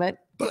changed a little bit.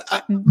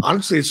 But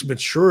honestly, it's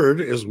matured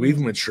as we've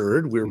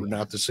matured. We're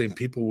not the same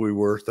people we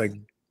were,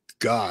 thank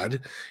God,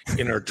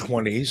 in our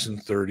 20s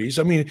and 30s.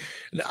 I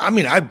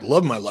mean, I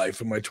love my life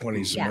in my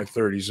 20s and my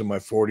 30s and my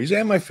 40s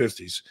and my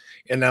 50s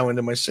and now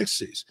into my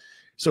 60s.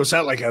 So it's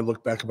not like I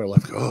look back at my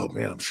life, oh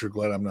man, I'm sure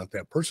glad I'm not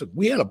that person.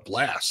 We had a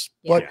blast,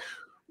 but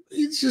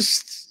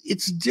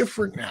it's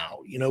different now.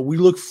 You know, we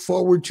look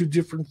forward to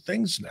different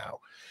things now.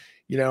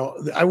 You know,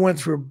 I went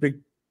through a big,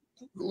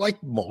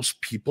 like most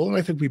people, and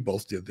I think we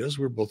both did this.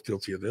 We're both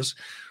guilty of this,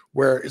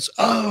 where it's,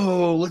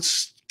 oh,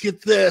 let's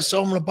get this.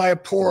 Oh, I'm going to buy a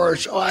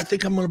Porsche. Oh, I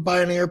think I'm going to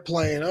buy an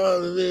airplane.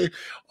 Oh,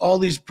 all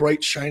these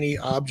bright, shiny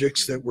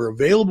objects that were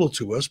available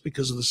to us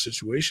because of the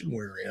situation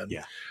we're in.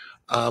 Yeah.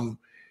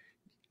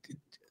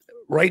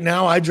 Right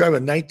now, I drive a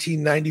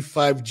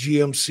 1995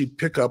 GMC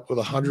pickup with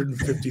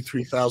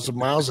 153,000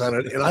 miles on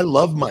it, and I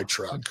love my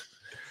truck.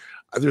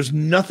 There's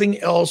nothing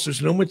else.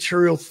 There's no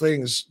material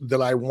things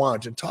that I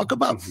want. And talk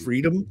about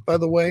freedom, by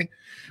the way.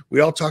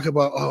 We all talk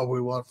about, oh,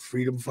 we want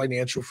freedom,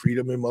 financial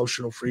freedom,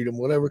 emotional freedom,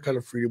 whatever kind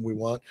of freedom we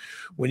want.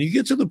 When you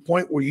get to the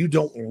point where you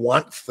don't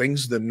want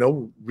things that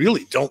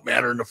really don't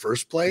matter in the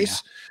first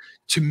place,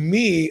 to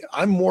me,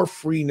 I'm more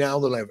free now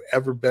than I've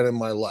ever been in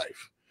my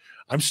life.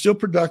 I'm still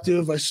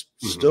productive. I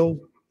still,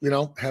 you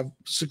know, have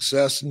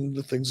success in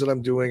the things that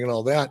I'm doing and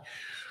all that.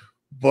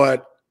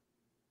 But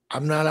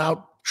I'm not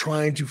out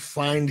trying to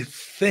find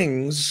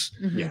things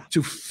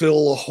to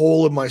fill a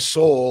hole in my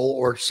soul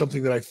or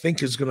something that I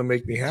think is going to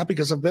make me happy,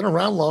 because I've been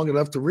around long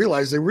enough to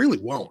realize they really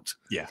won't.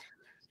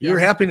 Your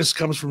happiness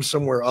comes from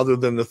somewhere other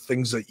than the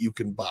things that you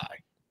can buy.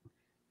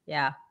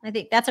 Yeah, I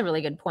think that's a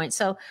really good point.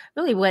 So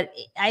really what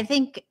I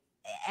think,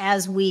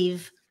 as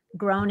we've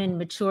grown and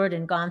matured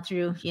and gone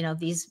through, you know,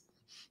 these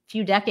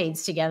few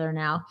decades together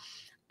now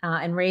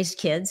and raised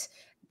kids,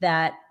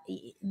 that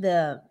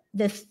the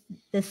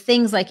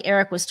things like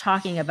Eric was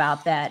talking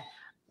about that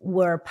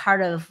were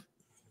part of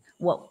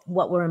what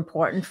were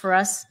important for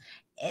us.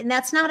 And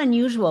that's not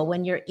unusual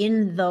when you're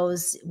in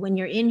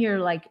your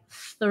like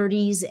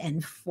 30s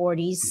and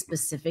 40s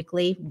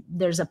specifically.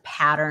 There's a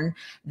pattern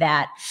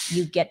that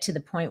you get to the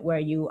point where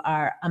you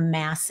are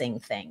amassing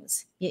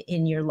things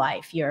in your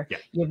life. You're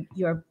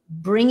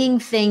bringing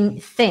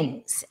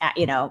things,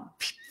 you know,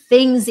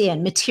 things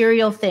in,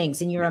 material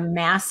things, and you're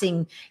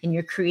amassing and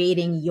you're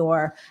creating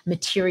your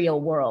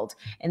material world.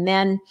 And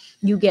then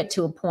you get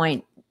to a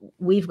point,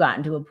 we've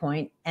gotten to a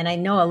point, and I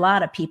know a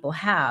lot of people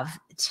have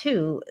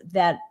too,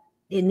 that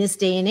in this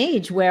day and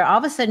age where all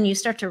of a sudden you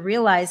start to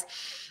realize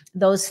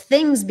those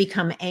things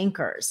become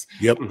anchors.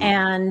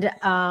 And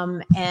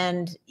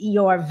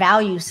your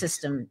value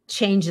system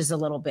changes a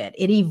little bit.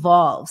 It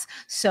evolves.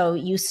 So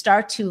you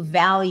start to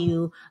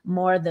value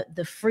more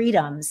the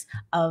freedoms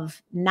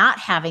of not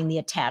having the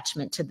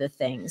attachment to the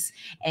things,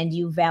 and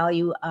you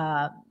value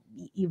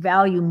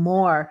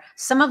more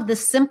some of the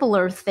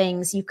simpler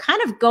things. You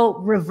kind of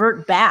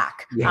revert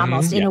back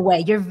almost in a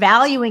way. You're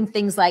valuing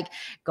things like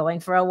going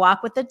for a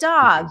walk with the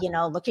dog, you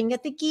know, looking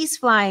at the geese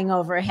flying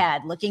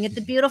overhead, looking at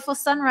the beautiful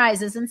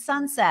sunrises and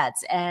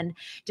sunsets, and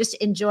just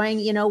enjoying,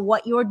 you know,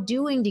 what you're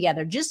doing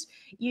together. Just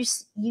you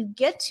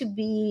get to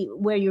be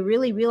where you're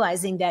really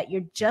realizing that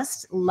you're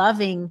just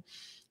loving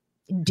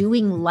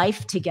doing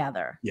life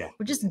together.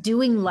 We're just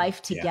doing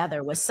life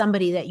together with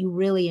somebody that you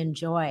really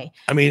enjoy.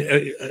 I mean,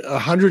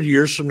 100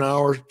 years from now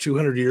or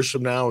 200 years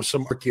from now, if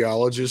some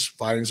archaeologist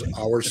finds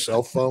our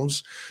cell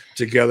phones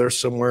together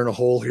somewhere in a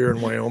hole here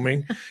in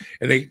Wyoming,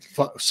 and they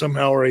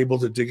somehow are able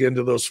to dig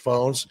into those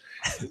phones,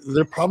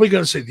 they're probably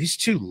going to say, these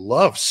two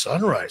love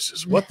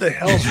sunrises. What the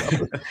hell's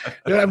up?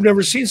 I've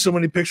never seen so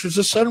many pictures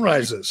of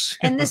sunrises.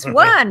 And this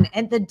one,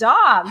 and the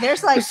dog,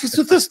 there's like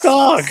this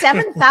dog.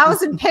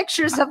 7,000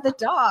 pictures of the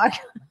dog.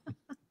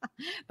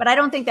 But I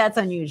don't think that's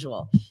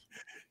unusual.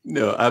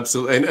 No,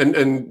 absolutely.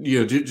 And you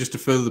know, just to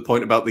further the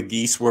point about the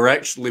geese, we're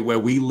actually, where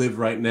we live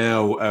right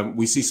now,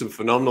 we see some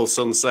phenomenal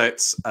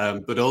sunsets,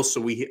 but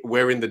also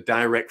we're in the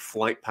direct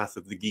flight path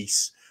of the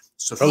geese.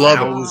 So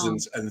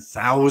thousands and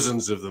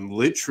thousands of them,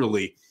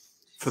 literally,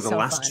 for the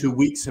last 2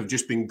 weeks, have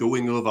just been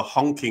going over,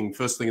 honking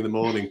first thing in the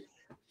morning,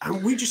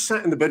 And we just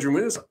sat in the bedroom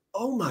and it was like,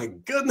 oh my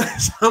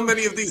goodness, how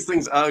many of these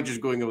things are just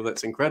going over?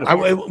 That's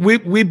incredible.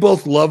 We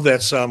both love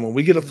that sound. When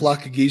we get a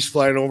flock of geese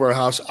flying over our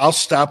house, I'll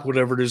stop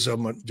whatever it is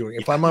I'm doing.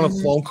 If I'm on a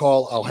phone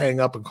call, I'll hang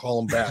up and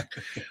call them back.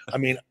 I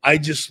mean, I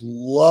just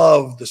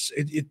love this.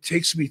 It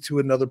takes me to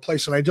another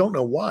place, and I don't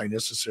know why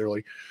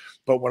necessarily.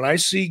 But when I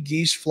see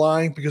geese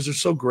flying, because they're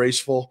so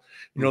graceful,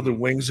 you know, their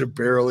wings are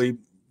barely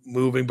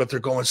moving, but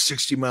they're going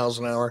 60 miles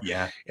an hour.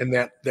 Yeah. And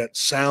that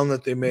sound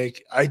that they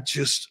make, I'll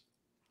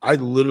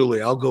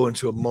go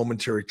into a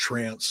momentary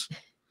trance.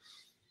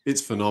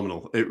 It's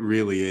phenomenal. It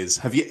really is.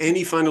 Have you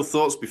any final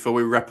thoughts before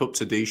we wrap up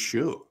today's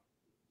show?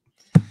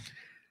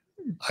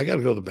 I got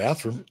to go to the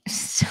bathroom.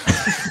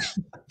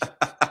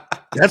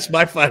 That's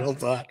my final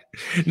thought.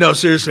 No,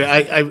 seriously,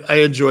 I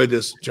enjoy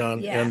this,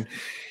 John. Yeah.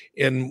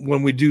 And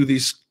when we do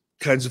these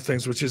kinds of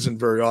things, which isn't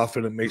very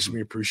often, it makes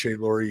me appreciate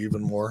Loree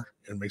even more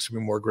and makes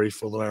me more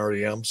grateful than I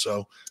already am.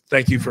 So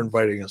thank you for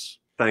inviting us.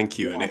 Thank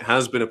you. And it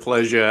has been a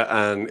pleasure.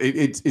 And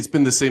it's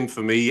been the same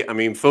for me. I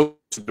mean,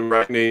 folks have been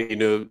writing, you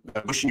know,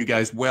 wishing you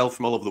guys well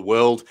from all over the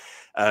world,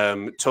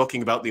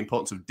 talking about the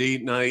importance of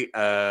date night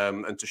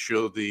and to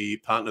show the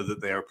partner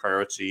that they are a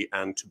priority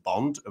and to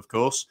bond, of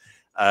course.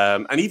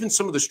 And even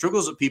some of the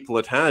struggles that people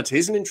had had.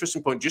 Here's an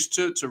interesting point, just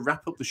to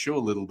wrap up the show a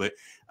little bit.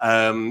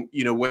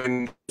 You know,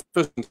 when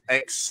person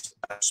X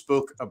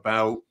spoke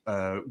about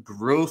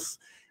growth,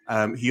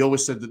 he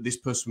always said that this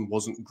person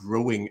wasn't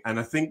growing. And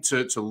I think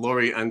to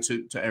Loree and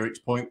to Eric's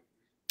point,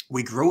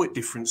 we grow at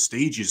different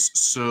stages.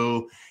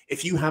 So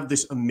if you have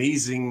this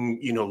amazing,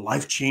 you know,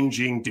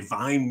 life-changing,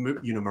 divine,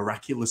 you know,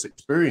 miraculous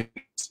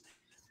experience,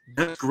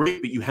 that's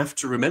great. But you have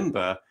to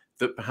remember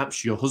that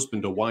perhaps your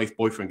husband or wife,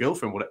 boyfriend,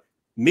 girlfriend, whatever,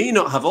 may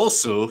not have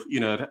also, you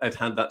know,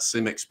 had that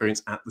same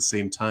experience at the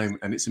same time.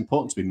 And it's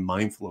important to be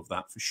mindful of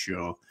that for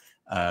sure.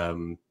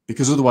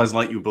 Because otherwise,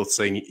 like you were both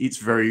saying, it's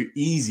very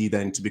easy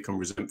then to become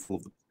resentful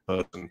of the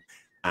person.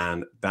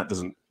 And that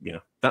doesn't, you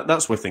know,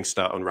 that's where things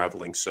start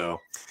unraveling. So,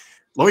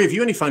 Loree, have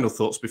you any final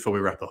thoughts before we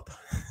wrap up?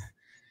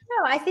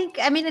 No, I think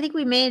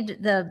we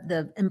made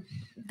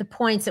the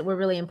points that were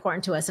really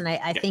important to us. And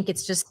I think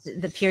it's just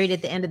the period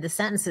at the end of the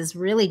sentence is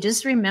really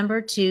just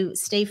remember to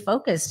stay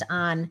focused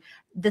on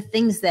the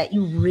things that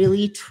you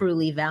really,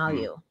 truly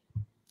value.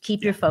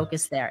 Keep your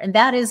focus there. And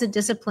that is a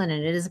discipline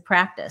and it is a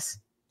practice.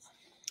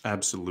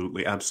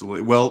 Absolutely.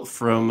 Absolutely. Well,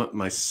 from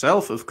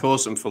myself, of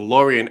course, and for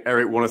Loree and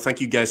Eric, I want to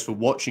thank you guys for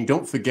watching.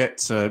 Don't forget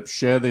to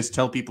share this,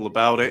 tell people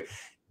about it.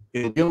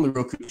 It'll be on the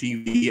Roku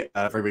TV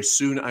very, very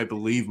soon, I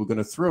believe. We're going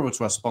to throw over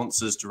to our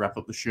sponsors to wrap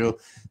up the show.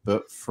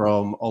 But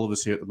from all of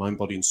us here at the Mind,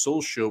 Body, and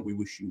Soul Show, we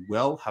wish you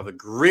well. Have a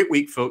great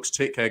week, folks.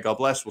 Take care. God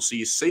bless. We'll see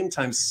you same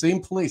time,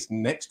 same place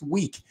next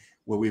week,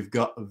 where we've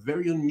got a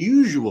very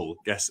unusual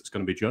guest that's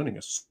going to be joining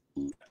us.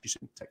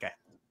 Take care.